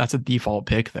a default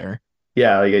pick there.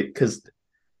 Yeah, because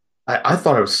I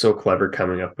thought I was so clever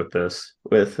coming up with this.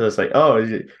 I was like,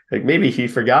 like maybe he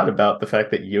forgot about the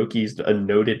fact that Yoki's a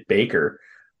noted baker.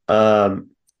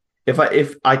 If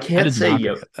I can't say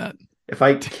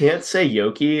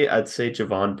Yoki, I'd say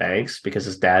Javon Banks because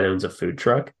his dad owns a food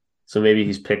truck. So maybe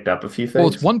he's picked up a few Well,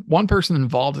 things. it's one person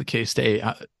involved at K State.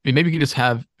 I mean, maybe you could just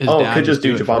have his Oh, dad could just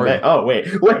do it Javon for Banks. you. Oh,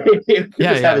 wait. Could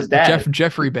Yeah, just have his dad.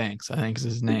 Jeffrey Banks, I think is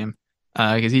his name,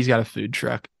 because he's got a food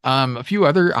truck. A few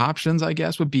other options, I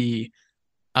guess, would be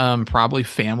probably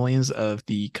families of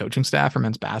the coaching staff for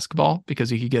men's basketball,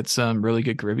 because you could get some really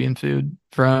good Caribbean food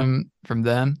from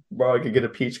them. Bro, I could get a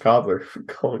peach cobbler from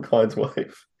Colin Klein's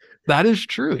wife. That is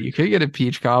true. You could get a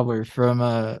peach cobbler from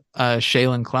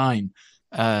Shaylin Klein.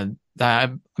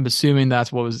 I'm assuming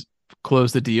that's what was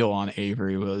closed the deal on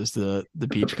Avery, was the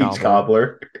peach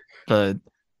cobbler. But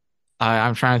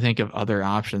I'm trying to think of other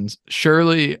options.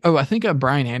 Surely, I think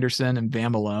Brian Anderson and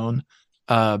Van Malone,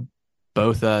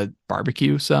 both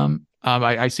barbecue some.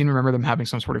 I seem to remember them having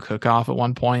some sort of cook off at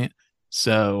one point.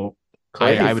 So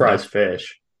Clancy fries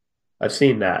fish. I've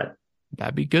seen that.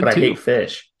 That'd be good but too. I hate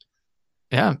fish.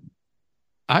 Yeah.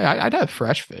 I'd have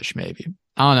fresh fish maybe.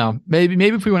 I don't know.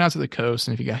 Maybe if we went out to the coast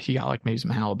and if he got like maybe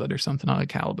some halibut or something. I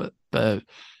like halibut. But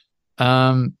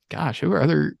gosh, who are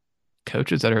other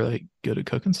coaches that are like good at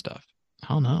cooking stuff? I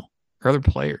don't know. Or other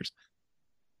players.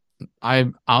 I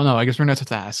don't know. I guess we're gonna have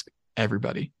to ask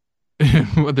everybody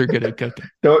what they're good at cooking.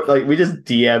 No, like we just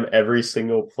DM every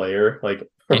single player like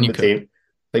from the team.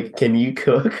 Like, can you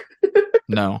cook?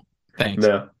 No, thanks.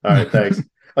 No. All right, thanks.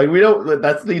 Like we don't.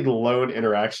 That's the lone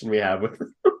interaction we have with.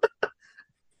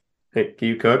 Hey, can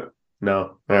you cook?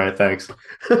 No. All right, thanks.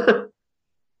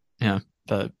 Yeah,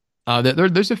 but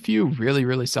there's a few really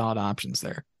really solid options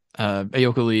there.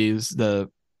 Ayoka Lee's the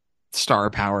star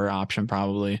power option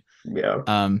probably.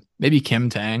 Yeah. Maybe Kim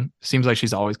Tang. Seems like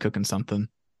she's always cooking something.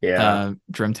 Yeah.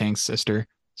 Dream Tang's sister.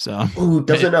 So. Ooh,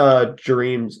 doesn't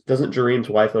Jareem's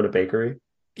wife own a bakery?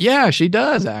 Yeah, she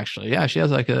does actually. Yeah, she has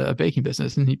like a baking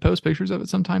business, and he posts pictures of it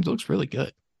sometimes. It looks really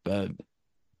good. But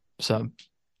so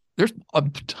there's a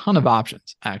ton of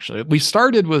options actually. We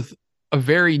started with a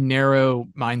very narrow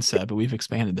mindset, but we've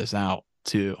expanded this out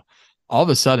to all of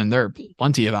a sudden there are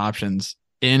plenty of options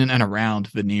in and around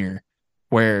Veneer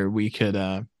where we could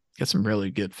get some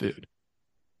really good food.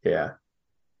 Yeah.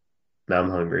 Now I'm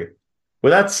hungry.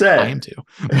 With that said, I am too.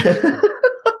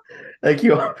 Thank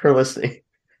you all for listening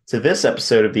to this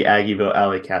episode of the Aggieville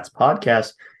Alley Cats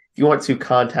podcast. If you want to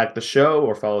contact the show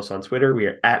or follow us on Twitter, we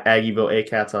are at Aggieville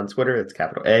ACats on Twitter. It's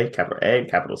capital A,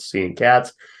 capital C, and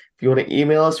cats. If you want to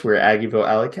email us, we're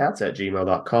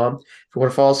AggievilleAlleyCats@gmail.com. If you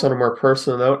want to follow us on a more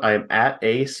personal note, I am at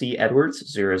AC Edwards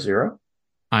 00.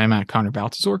 I am at Connor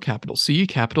Baltazar, capital C,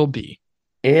 capital B.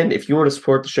 And if you want to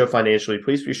support the show financially,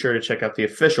 please be sure to check out the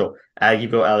official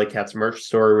Aggieville Alley Cats merch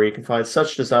store, where you can find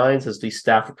such designs as the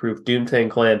staff-approved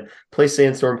Doomtang Clan, Play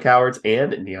Sandstorm Cowards,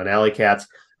 and Neon Alley Cats.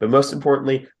 But most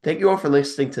importantly, thank you all for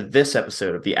listening to this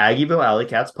episode of the Aggieville Alley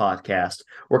Cats podcast,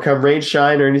 where come rain,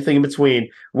 shine, or anything in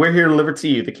between, we're here to deliver to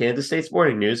you the Kansas State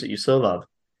sporting news that you so love.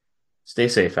 Stay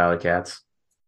safe, Alley Cats.